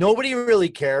nobody really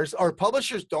cares. Our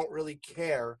publishers don't really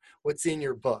care what's in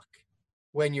your book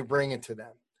when you bring it to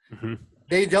them. Mm-hmm.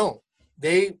 They don't.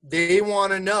 They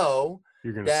want to know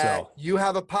you're going to that sell. You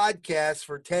have a podcast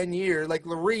for 10 years. Like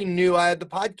Lorene knew I had the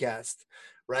podcast,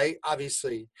 right?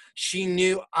 Obviously she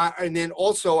knew. And then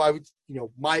also I would, you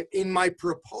know, in my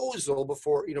proposal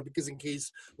before, you know, because in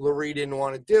case Lorene didn't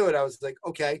want to do it, I was like,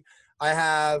 okay, I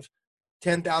have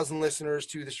 10,000 listeners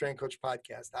to the Strength Coach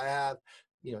podcast. I have,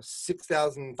 you know,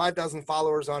 6,000, 5,000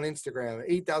 followers on Instagram,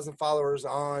 8,000 followers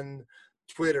on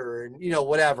Twitter, and, you know,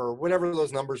 whatever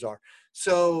those numbers are.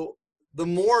 So the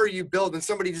more you build, and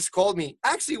somebody just called me,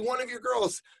 actually one of your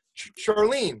girls,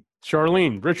 Charlene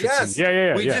Richardson. Yes.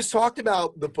 Yeah. We just talked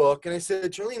about the book, and I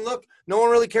said, Charlene, look, no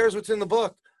one really cares what's in the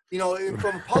book. You know,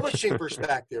 from a publishing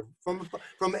perspective, from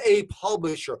a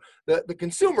publisher, the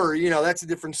consumer, you know, that's a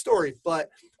different story. But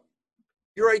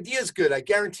your idea is good. I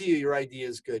guarantee you your idea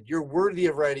is good. You're worthy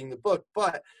of writing the book.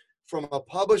 But from a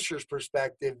publisher's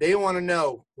perspective, they want to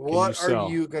know, what are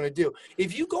you going to do?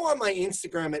 If you go on my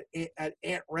Instagram at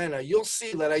Aunt Renna, you'll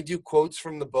see that I do quotes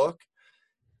from the book.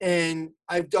 And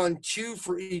I've done 2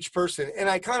 for each person. And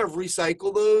I kind of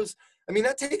recycle those. I mean,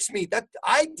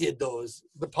 I did those.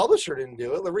 The publisher didn't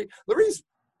do it. Lorraine's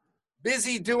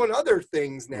busy doing other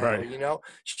things now, right. You know,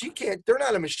 they're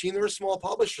not a machine. They're a small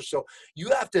publisher. So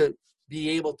you have to be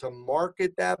able to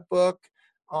market that book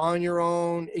on your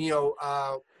own. You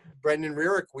know, Brendan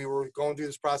Rierick, we were going through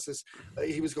this process.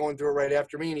 He was going through it right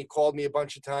after me, and he called me a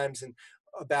bunch of times and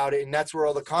about it. And that's where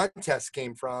all the contests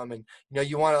came from. And, you know,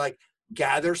 you want to like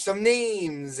gather some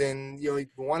names, and, you know, you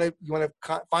want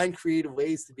to find creative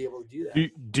ways to be able to do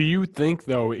that. Do you think,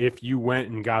 though, if you went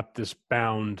and got this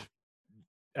bound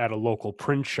at a local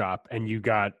print shop and you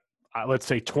got, let's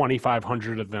say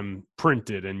 2,500 of them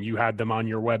printed and you had them on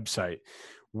your website,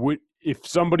 if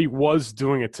somebody was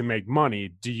doing it to make money,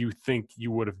 do you think you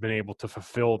would have been able to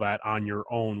fulfill that on your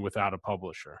own without a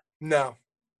publisher? No.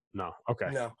 Okay.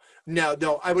 No.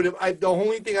 The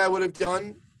only thing I would have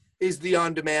done is the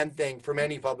on-demand thing from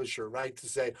any publisher, right? To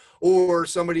say, or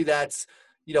somebody that's,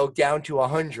 you know, down to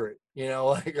 100, you know,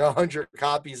 like 100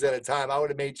 copies at a time. I would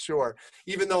have made sure,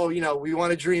 even though, you know, we want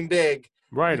to dream big,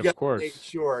 right? Of course.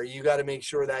 You got to make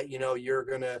sure that, you know, you're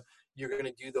going to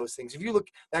do those things. If you look,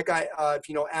 that guy, if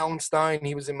you know, Alan Stein,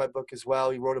 he was in my book as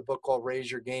well. He wrote a book called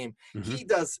Raise Your Game. Mm-hmm. He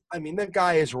does. I mean, that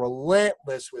guy is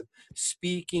relentless with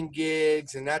speaking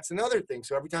gigs. And that's another thing.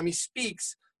 So every time he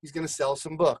speaks, he's going to sell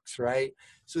some books, right?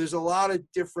 So there's a lot of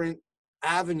different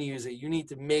avenues that you need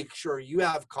to make sure you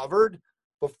have covered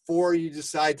before you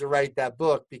decide to write that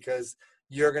book, because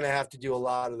you're going to have to do a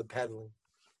lot of the peddling.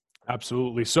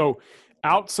 Absolutely. So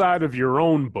outside of your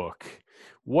own book,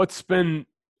 what's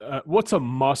a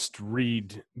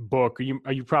must-read book?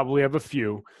 You probably have a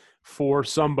few for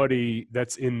somebody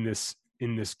that's in this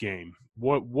game.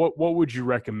 What would you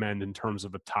recommend in terms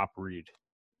of a top read?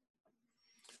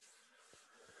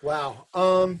 Wow.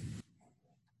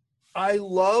 I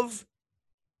love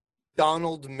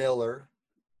Donald Miller,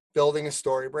 Building a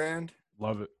Story Brand.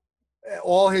 Love it.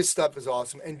 All his stuff is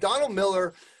awesome. And Donald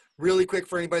Miller, really quick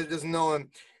for anybody that doesn't know him,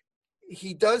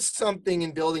 he does something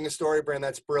in Building a Story Brand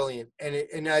that's brilliant.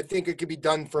 And I think it could be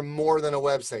done for more than a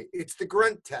website. It's the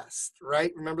grunt test,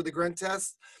 right? Remember the grunt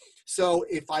test? So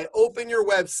if I open your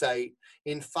website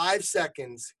in 5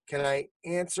 seconds, can I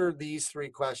answer these 3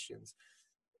 questions?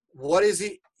 What is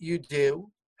it you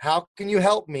do? How can you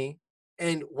help me?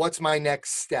 And what's my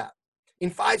next step? In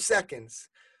 5 seconds.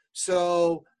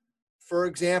 So, for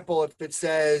example, if it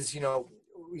says, you know,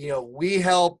 we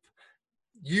help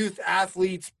youth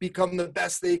athletes become the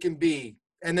best they can be,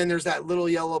 and then there's that little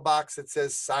yellow box that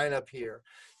says sign up here,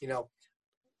 you know,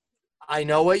 I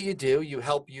know what you do. You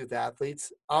help youth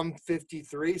athletes. I'm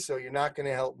 53, so you're not going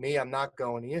to help me. I'm not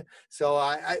going to you. So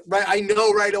I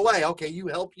know right away. Okay, you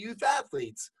help youth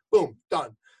athletes. Boom,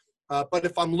 done. But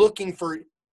if I'm looking for,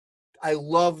 I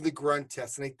love the grunt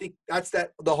test, and I think that's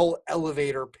the whole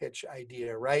elevator pitch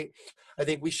idea, right? I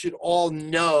think we should all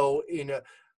know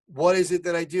what is it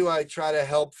that I do? I try to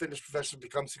help fitness professionals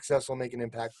become successful, make an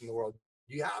impact in the world.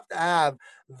 You have to have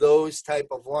those type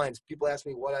of lines. People ask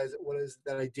me what is it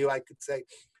that I do? I could say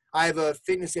I have a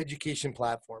fitness education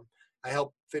platform. I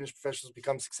help fitness professionals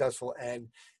become successful and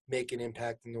make an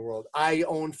impact in the world. I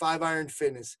own 5 Iron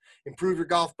Fitness. Improve your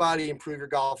golf body, improve your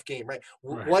golf game, right?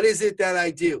 Right. What is it that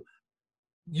I do?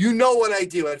 You know what I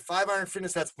do at 5 Iron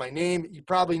Fitness. That's my name. You're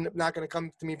probably not going to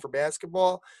come to me for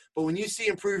basketball, but when you see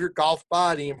improve your golf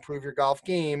body, improve your golf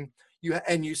game, you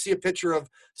see a picture of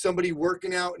somebody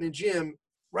working out in a gym,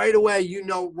 right away, you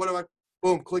know what am I?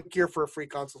 Boom, click here for a free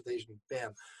consultation.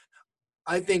 Bam.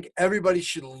 I think everybody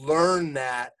should learn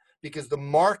that because the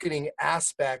marketing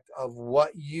aspect of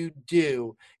what you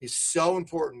do is so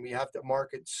important. We have to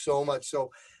market so much. So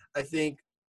I think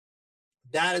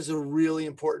that is a really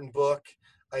important book.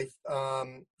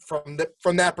 From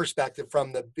that perspective,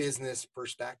 from the business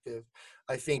perspective,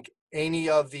 I think any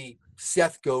of the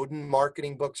Seth Godin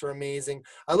marketing books are amazing.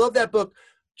 I love that book,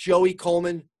 Joey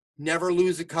Coleman, Never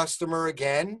Lose a Customer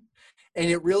Again. And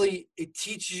it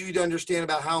teaches you to understand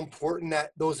about how important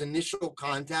that those initial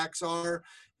contacts are,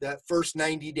 that first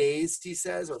 90 days, he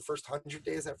says, or first 100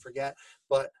 days, I forget,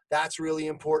 but that's really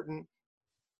important.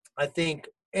 I think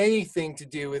anything to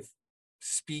do with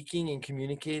speaking and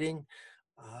communicating,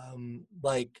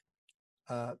 like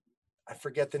I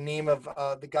forget the name of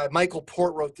the guy. Michael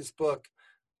Port wrote this book.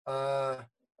 I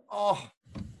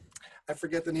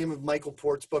forget the name of Michael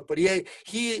Port's book, but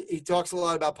he talks a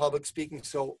lot about public speaking.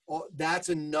 So that's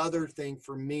another thing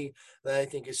for me that I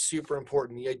think is super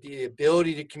important. The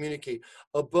ability to communicate.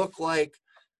 A book like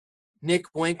Nick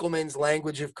Winkelman's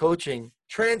Language of Coaching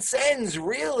transcends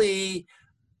really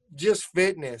just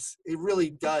fitness. It really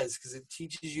does, because it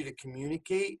teaches you to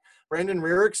communicate. Brendan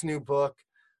Rurick's new book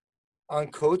on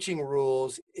coaching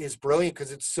rules is brilliant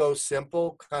because it's so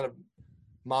simple, kind of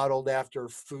modeled after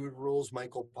Food Rules,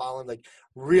 Michael Pollan, like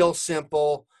real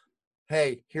simple.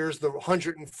 Hey, here's the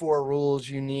 104 rules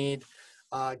you need,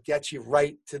 get you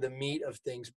right to the meat of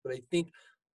things. But I think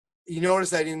you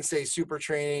notice I didn't say super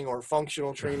training or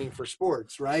functional training for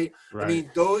sports, right? Right. I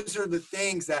mean, those are the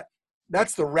things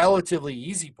that's the relatively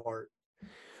easy part.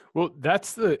 Well,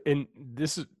 that's the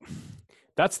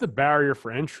barrier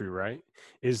for entry, right?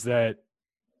 Is that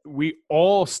we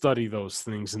all study those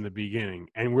things in the beginning,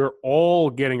 and we're all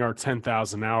getting our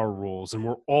 10,000 hour rules, and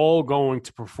we're all going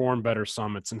to perform better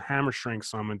summits and hammer strength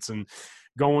summits and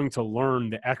going to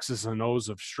learn the X's and O's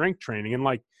of strength training. And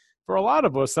like for a lot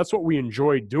of us, that's what we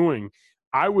enjoy doing.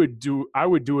 I would do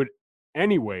it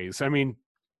anyways. I mean,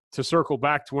 to circle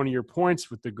back to one of your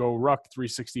points with the Go Ruck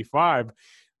 365,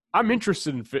 I'm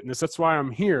interested in fitness. That's why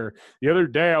I'm here. The other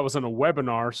day I was on a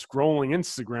webinar scrolling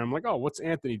Instagram, like, oh, what's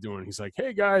Anthony doing? He's like,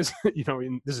 hey guys,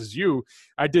 this is you.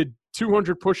 I did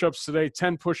 200 push-ups today,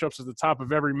 10 push-ups at the top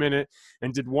of every minute,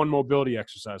 and did 1 mobility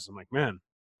exercise. I'm like, man,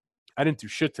 I didn't do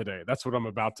shit today. That's what I'm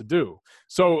about to do.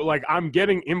 So like I'm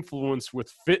getting influence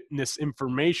with fitness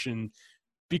information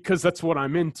because that's what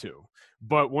I'm into.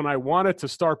 But when I wanted to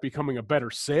start becoming a better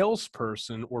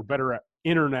salesperson or better at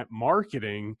internet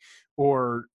marketing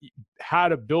or how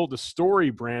to build a story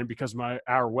brand, because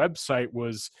our website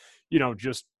was,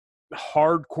 just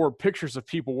hardcore pictures of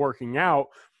people working out,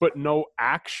 but no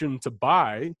action to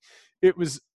buy,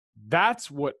 that's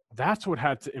what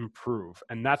had to improve.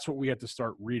 And that's what we had to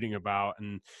start reading about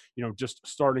and, just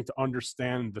starting to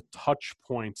understand the touch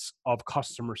points of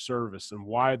customer service and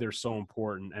why they're so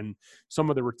important and some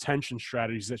of the retention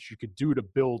strategies that you could do to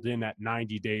build in at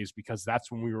 90 days, because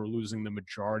that's when we were losing the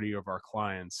majority of our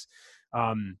clients.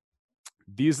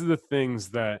 These are the things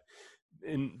that,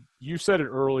 and you said it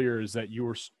earlier, is that you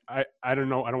were, I don't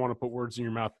know, I don't want to put words in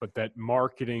your mouth, but that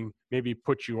marketing maybe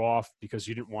put you off because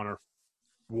you didn't want to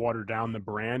water down the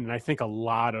brand. And I think a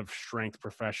lot of strength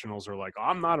professionals are like, oh,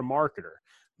 I'm not a marketer.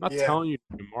 I'm not telling you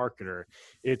to be a marketer.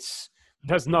 It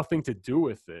has nothing to do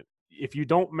with it. If you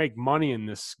don't make money in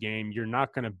this game, you're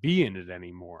not going to be in it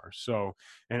anymore. So,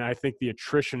 and I think the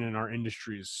attrition in our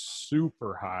industry is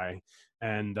super high.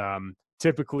 And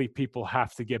typically people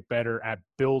have to get better at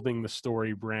building the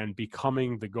story brand,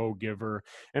 becoming the go-giver,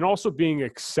 and also being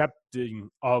accepting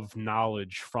of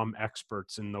knowledge from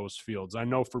experts in those fields. I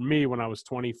know for me, when I was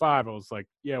 25, I was like,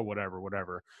 yeah,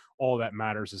 whatever. All that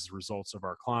matters is the results of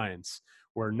our clients.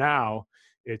 Where now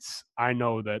I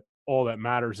know that all that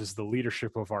matters is the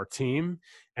leadership of our team,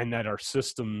 and that our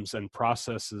systems and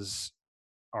processes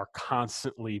are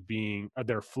constantly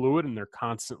they're fluid and they're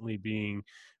constantly being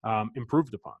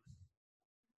improved upon.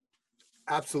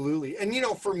 Absolutely. And,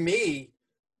 for me,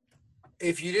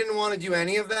 if you didn't want to do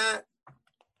any of that,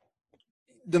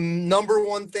 the number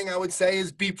one thing I would say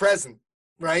is be present,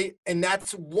 right? And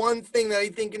that's one thing that I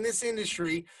think in this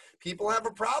industry, people have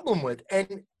a problem with.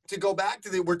 And to go back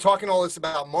to we're talking all this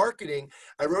about marketing.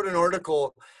 I wrote an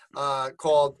article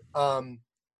called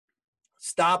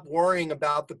Stop Worrying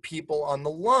About the People on the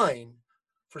Line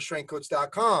for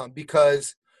strengthcoach.com,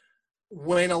 because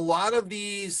when a lot of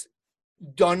these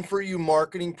done for you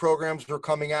marketing programs were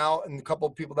coming out, and a couple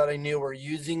of people that I knew were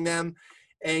using them,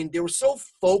 and they were so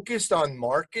focused on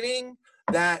marketing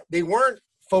that they weren't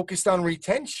focused on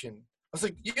retention. I was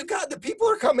like, the people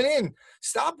are coming in.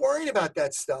 Stop worrying about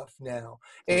that stuff now.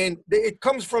 And it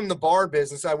comes from the bar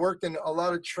business. I worked in a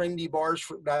lot of trendy bars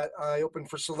that I opened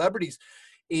for celebrities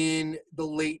in the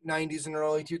late 90s and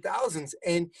early 2000s.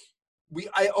 And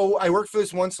I worked for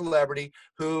this one celebrity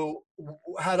who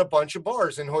had a bunch of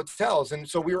bars and hotels. And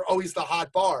so we were always the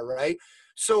hot bar, right?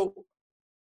 So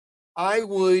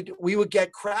we would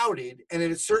get crowded. And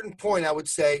at a certain point, I would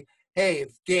say, hey, if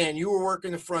Dan, you were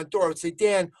working the front door, I would say,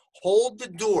 Dan, hold the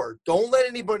door. Don't let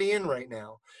anybody in right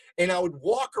now. And I would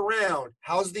walk around.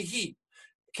 How's the heat?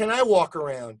 Can I walk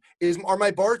around? Are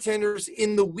my bartenders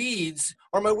in the weeds?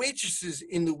 Are my waitresses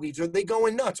in the weeds? Are they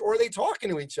going nuts? Or are they talking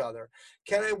to each other?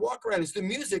 Can I walk around? Is the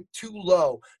music too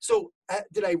low? So I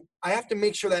have to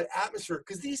make sure that atmosphere,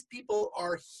 because these people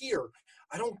are here.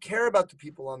 I don't care about the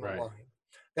people on the line.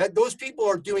 Those people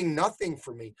are doing nothing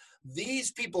for me.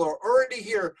 These people are already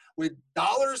here with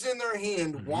dollars in their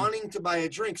hand, wanting to buy a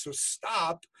drink. So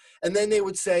stop. And then they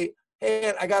would say,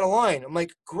 hey, I got a line. I'm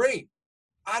like, great.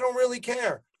 I don't really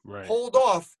care. Right. Hold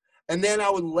off. And then I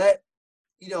would let,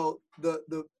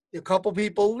 the couple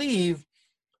people leave.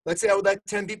 Let's say I would let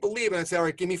 10 people leave, and I'd say, all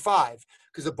right, give me 5,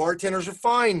 because the bartenders are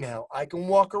fine now. I can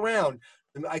walk around.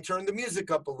 I turn the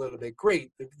music up a little bit.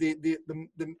 Great. The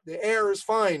air is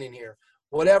fine in here,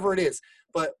 whatever it is.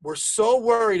 But we're so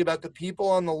worried about the people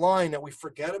on the line that we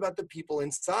forget about the people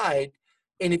inside.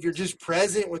 And if you're just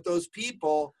present with those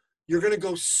people, you're going to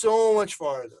go so much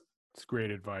farther. It's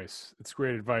great advice. It's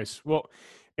great advice. Well,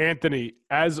 Anthony,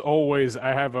 as always, I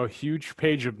have a huge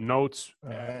page of notes.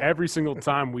 Every single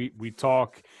time we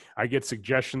talk, I get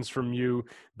suggestions from you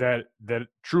that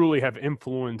truly have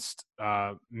influenced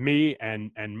me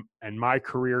and my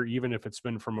career, even if it's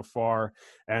been from afar.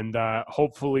 And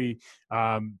hopefully,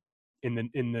 in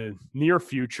the near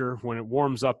future, when it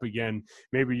warms up again,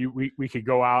 maybe we could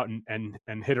go out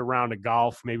and hit a round of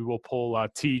golf. Maybe we'll pull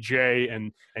TJ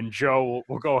and Joe.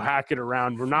 We'll go hack it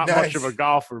around. We're not much of a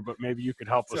golfer, but maybe you could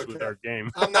help us with our game.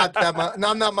 I'm not that much.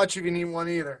 I'm not much of anyone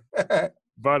either.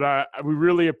 But we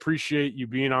really appreciate you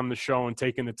being on the show and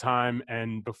taking the time.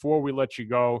 And before we let you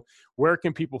go, where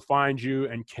can people find you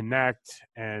and connect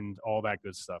and all that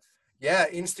good stuff? Yeah,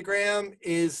 Instagram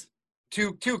is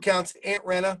two accounts, Aunt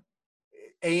Renna,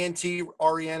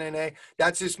 ANTRENNA.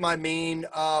 That's just my main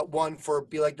one for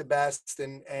Be Like the Best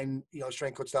and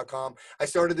strengthcoach.com. I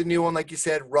started the new one, like you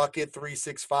said, Rucket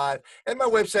 365, and my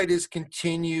website is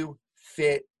continuefit.com.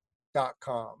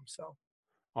 So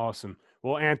awesome.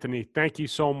 Well, Anthony, thank you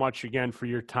so much again for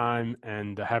your time,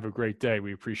 and have a great day.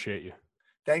 We appreciate you.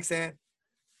 Thanks, Dan.